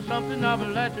little something something I would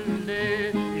like to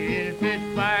lay. In a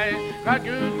fish fight, got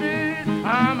good fish,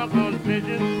 I'm a going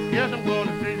fishing. Yes, I'm going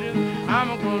fishing,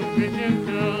 I'm a going fishing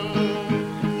too.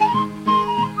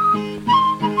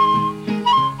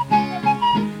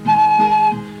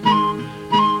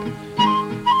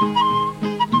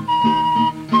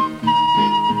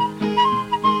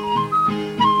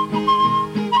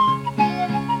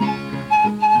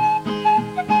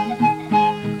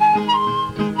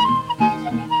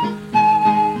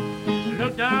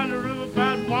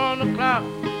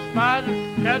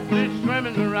 Catfish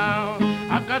swimming around.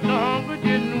 I got so hungry,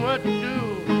 didn't know what to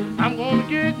do. I'm gonna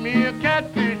get me a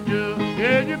catfish too.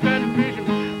 Yeah, you been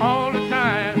fishing all the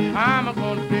time. I'm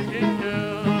gonna fish it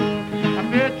too. I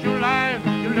bet your life,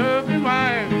 your loving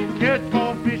wife, catch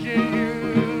more fishing you.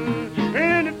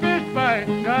 In the fish bite,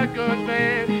 got good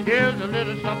bait. Here's a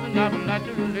little something I would like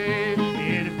to relay.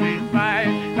 In the fish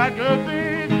bite, got good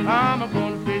bait. I'm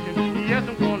gonna fish it. Yes,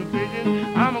 I'm gonna fish it.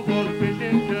 I'm gonna fish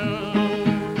it too.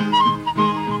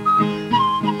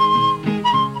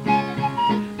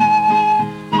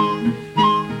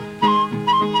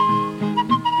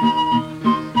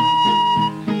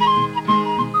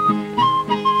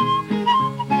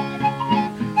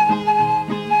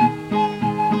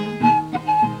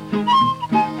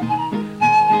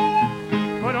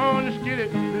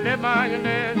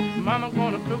 Mama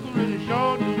gonna cook a little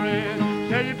short and bread.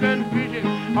 Say you been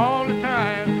fishing all the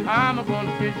time. I'm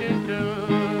gonna fishing too.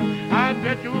 I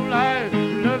bet your life,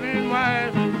 loving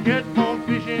wife, get more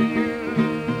fishing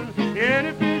you.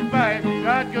 Any fish bite,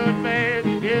 got good bait.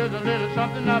 Here's a little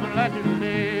something I would like to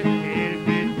say. Any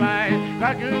fish bite,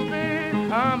 got good bait.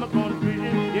 I'm gonna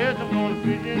fishing. Yes, I'm gonna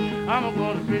fishing. I'm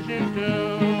gonna fishing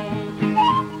too.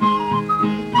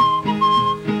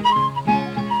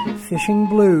 Fishing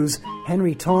Blues,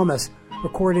 Henry Thomas,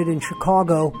 recorded in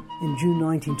Chicago in June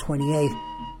 1928.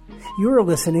 You're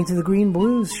listening to The Green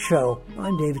Blues Show.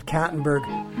 I'm David Kattenberg.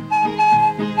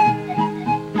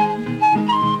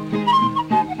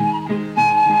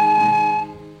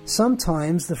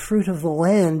 Sometimes the fruit of the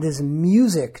land is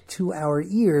music to our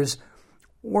ears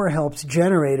or helps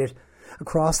generate it.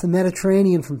 Across the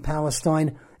Mediterranean from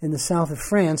Palestine in the south of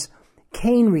France,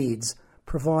 cane reeds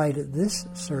provide this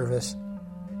service.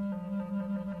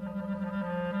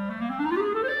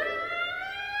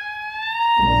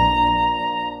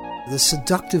 The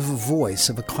seductive voice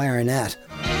of a clarinet,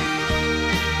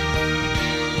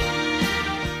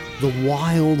 the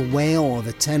wild wail of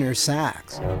a tenor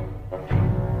sax,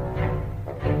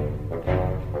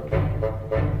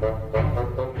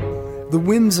 the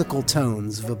whimsical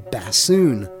tones of a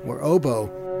bassoon or oboe.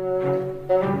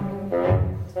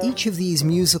 Each of these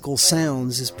musical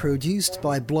sounds is produced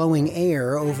by blowing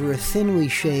air over a thinly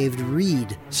shaved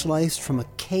reed sliced from a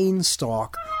cane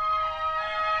stalk.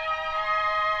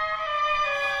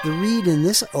 The reed in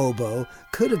this oboe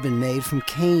could have been made from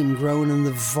cane grown in the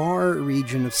Var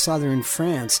region of southern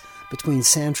France between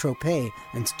Saint-Tropez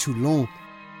and Toulon.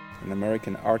 An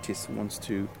American artist wants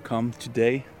to come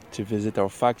today to visit our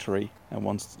factory and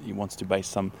he wants to buy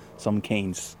some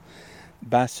canes,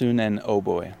 bassoon and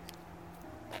oboe.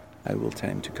 I will tell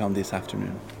him to come this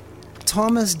afternoon.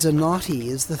 Thomas Donati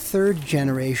is the third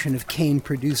generation of cane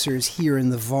producers here in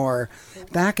the Var.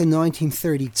 Back in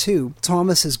 1932,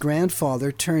 Thomas's grandfather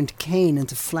turned cane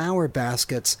into flower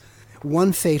baskets.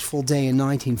 One fateful day in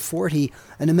 1940,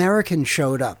 an American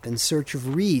showed up in search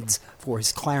of reeds for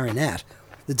his clarinet.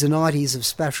 The Donatis have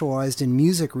specialized in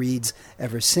music reeds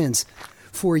ever since.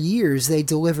 For years, they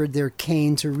delivered their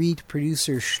cane to reed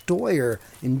producer Steuer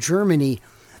in Germany.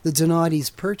 The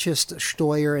Donatis purchased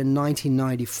Steuer in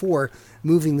 1994,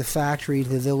 moving the factory to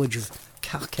the village of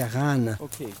Carqueiranne.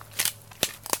 Okay.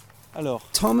 Alors,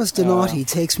 Thomas Donati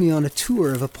takes me on a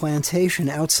tour of a plantation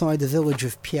outside the village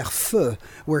of Pierrefeu,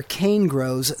 where cane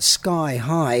grows sky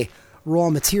high,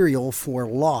 raw material for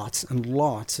lots and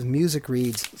lots of music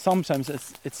reeds. Sometimes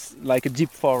it's like a deep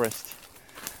forest.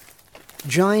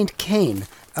 Giant cane,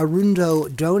 Arundo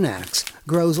donax,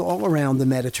 grows all around the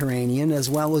Mediterranean, as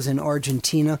well as in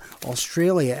Argentina,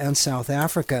 Australia, and South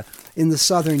Africa. In the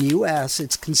southern U.S.,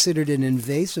 it's considered an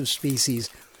invasive species.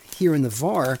 Here in the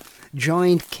Var,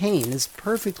 giant cane is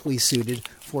perfectly suited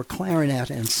for clarinet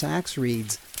and sax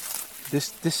reeds.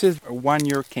 This is a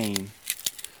 1-year cane.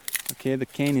 Okay, the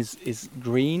cane is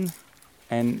green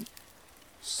and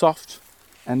soft,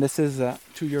 and this is a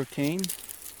 2-year cane.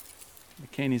 The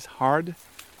cane is hard.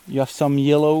 You have some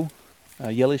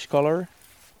yellowish color.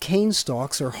 Cane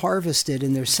stalks are harvested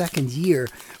in their second year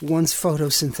once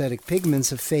photosynthetic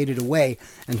pigments have faded away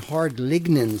and hard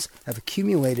lignins have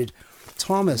accumulated.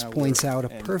 Thomas points out a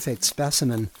perfect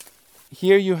specimen.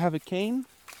 Here you have a cane.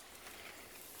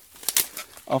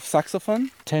 of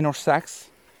saxophone, tenor sax.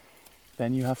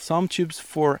 Then you have some tubes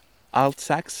for alt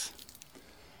sax.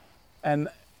 And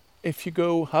if you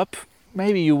go up,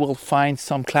 maybe you will find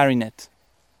some clarinet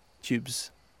tubes.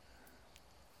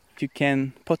 You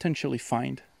can potentially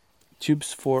find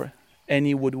tubes for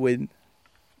any woodwind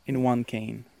in one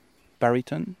cane.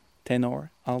 Baritone,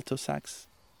 tenor, alto sax,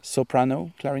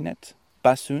 soprano, clarinet,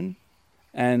 bassoon,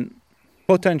 and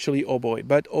potentially oboe.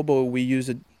 But oboe, we use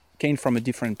a cane from a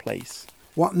different place.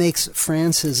 What makes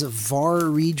France's Var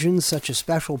region such a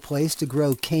special place to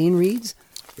grow cane reeds?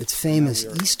 Its famous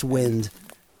east wind.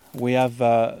 We have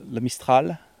Le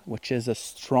Mistral, which is a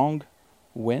strong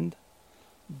wind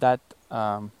that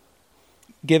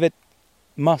give it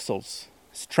muscles,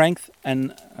 strength,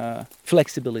 and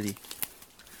flexibility.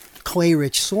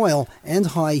 Clay-rich soil and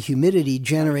high humidity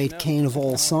generate cane of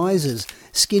all sizes,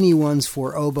 skinny ones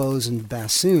for oboes and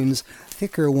bassoons,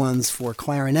 thicker ones for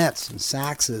clarinets and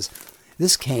saxes.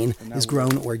 This cane is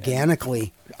grown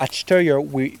organically. At Steyr,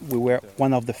 we were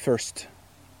one of the first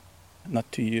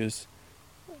not to use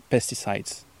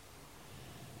pesticides.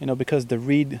 Because the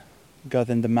reed got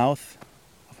in the mouth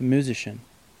of a musician.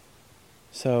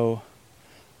 So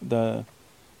the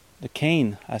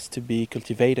cane has to be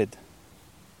cultivated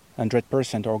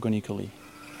 100% organically.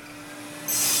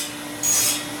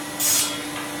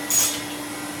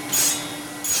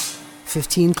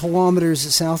 "15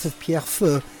 kilometers south of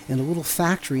Pierrefeu, in a little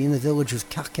factory in the village of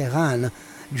Carqueiranne,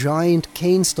 giant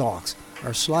cane stalks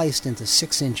are sliced into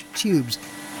 6-inch tubes.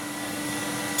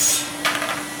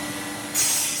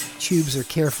 Tubes are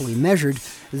carefully measured,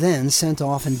 then sent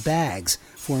off in bags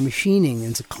for machining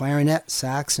into clarinet,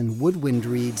 sax, and woodwind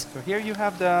reeds. So here you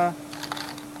have the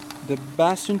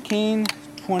bassoon cane,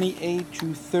 28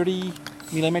 to 30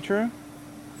 millimeter.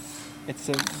 It's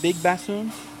a big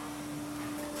bassoon.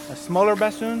 A smaller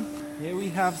bassoon. Here we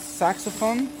have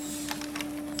saxophone,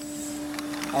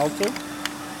 alto.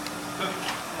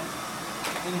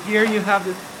 And here you have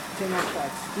the tenor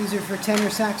sax. These are for tenor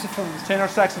saxophones. Tenor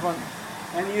saxophone.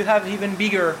 And you have even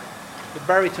bigger, the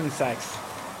baritone sax.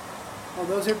 Oh,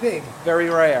 those are big. Very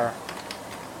rare.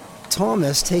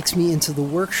 Thomas takes me into the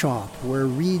workshop where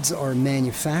reeds are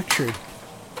manufactured.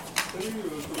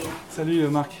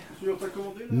 Salut Marc.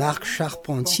 Marc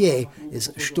Charpentier is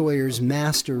Steyr's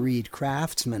master reed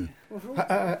craftsman.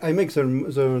 I make the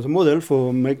model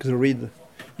for make the reed.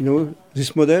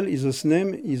 This model his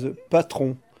name is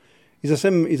Patron. It's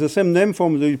the same name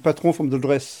from the patron from the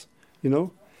dress.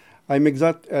 I make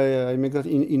that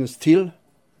in steel.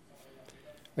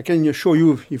 I can show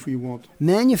you if you want.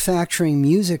 Manufacturing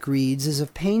music reeds is a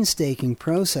painstaking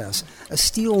process. A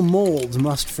steel mold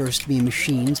must first be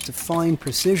machined to fine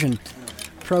precision.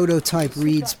 Prototype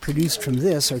reeds produced from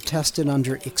this are tested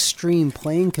under extreme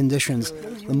playing conditions.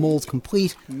 The mold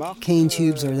complete, cane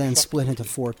tubes are then split into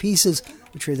 4 pieces,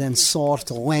 which are then sawed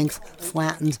to length,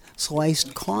 flattened,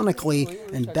 sliced conically,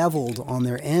 and beveled on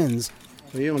their ends.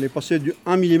 Vous voyez, on est passé du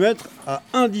 1 mm à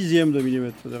 1/10 de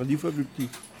millimètre, c'est-à-dire 10 fois plus petit.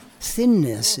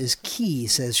 Thinness is key,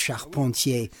 says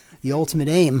Charpentier. The ultimate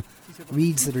aim,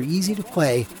 reeds that are easy to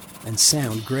play and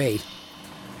sound great.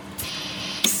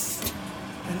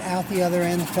 And out the other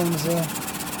end comes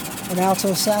an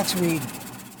alto sax reed.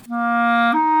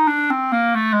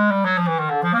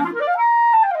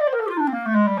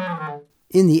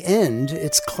 In the end,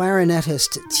 it's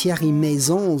clarinetist Thierry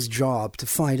Maison's job to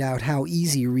find out how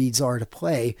easy reeds are to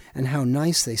play and how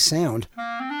nice they sound.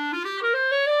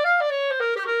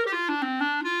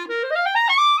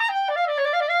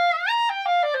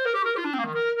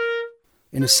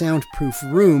 In a soundproof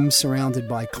room surrounded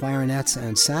by clarinets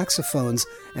and saxophones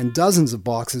and dozens of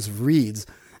boxes of reeds,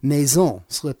 Maison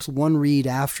slips one reed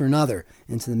after another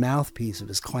into the mouthpiece of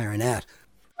his clarinet.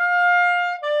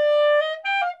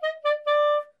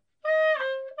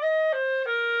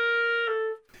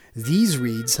 These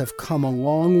reeds have come a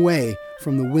long way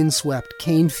from the windswept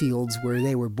cane fields where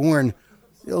they were born.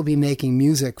 They'll be making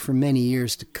music for many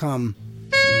years to come.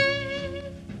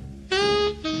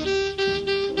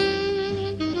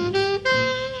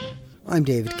 I'm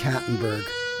David Kattenberg.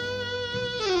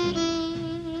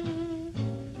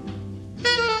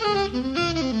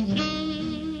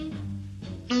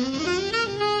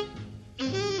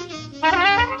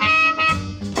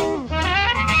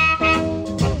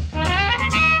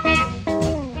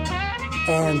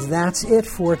 And that's it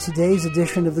for today's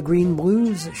edition of the Green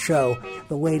Blues Show.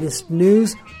 The latest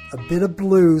news, a bit of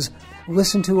blues.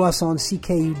 Listen to us on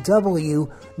CKUW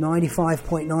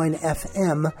 95.9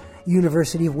 FM,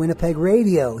 University of Winnipeg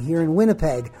Radio, here in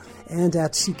Winnipeg, and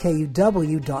at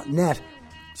ckuw.net.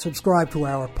 Subscribe to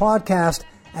our podcast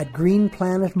at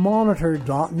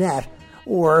greenplanetmonitor.net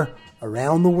or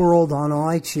around the world on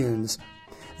iTunes.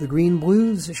 The Green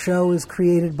Blues show is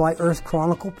created by Earth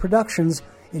Chronicle Productions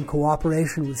in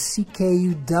cooperation with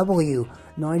CKUW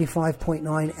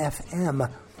 95.9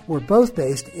 FM. We're both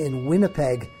based in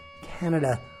Winnipeg,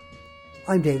 Canada.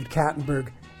 I'm David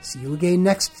Kattenberg. See you again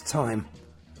next time.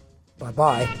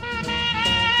 Bye-bye.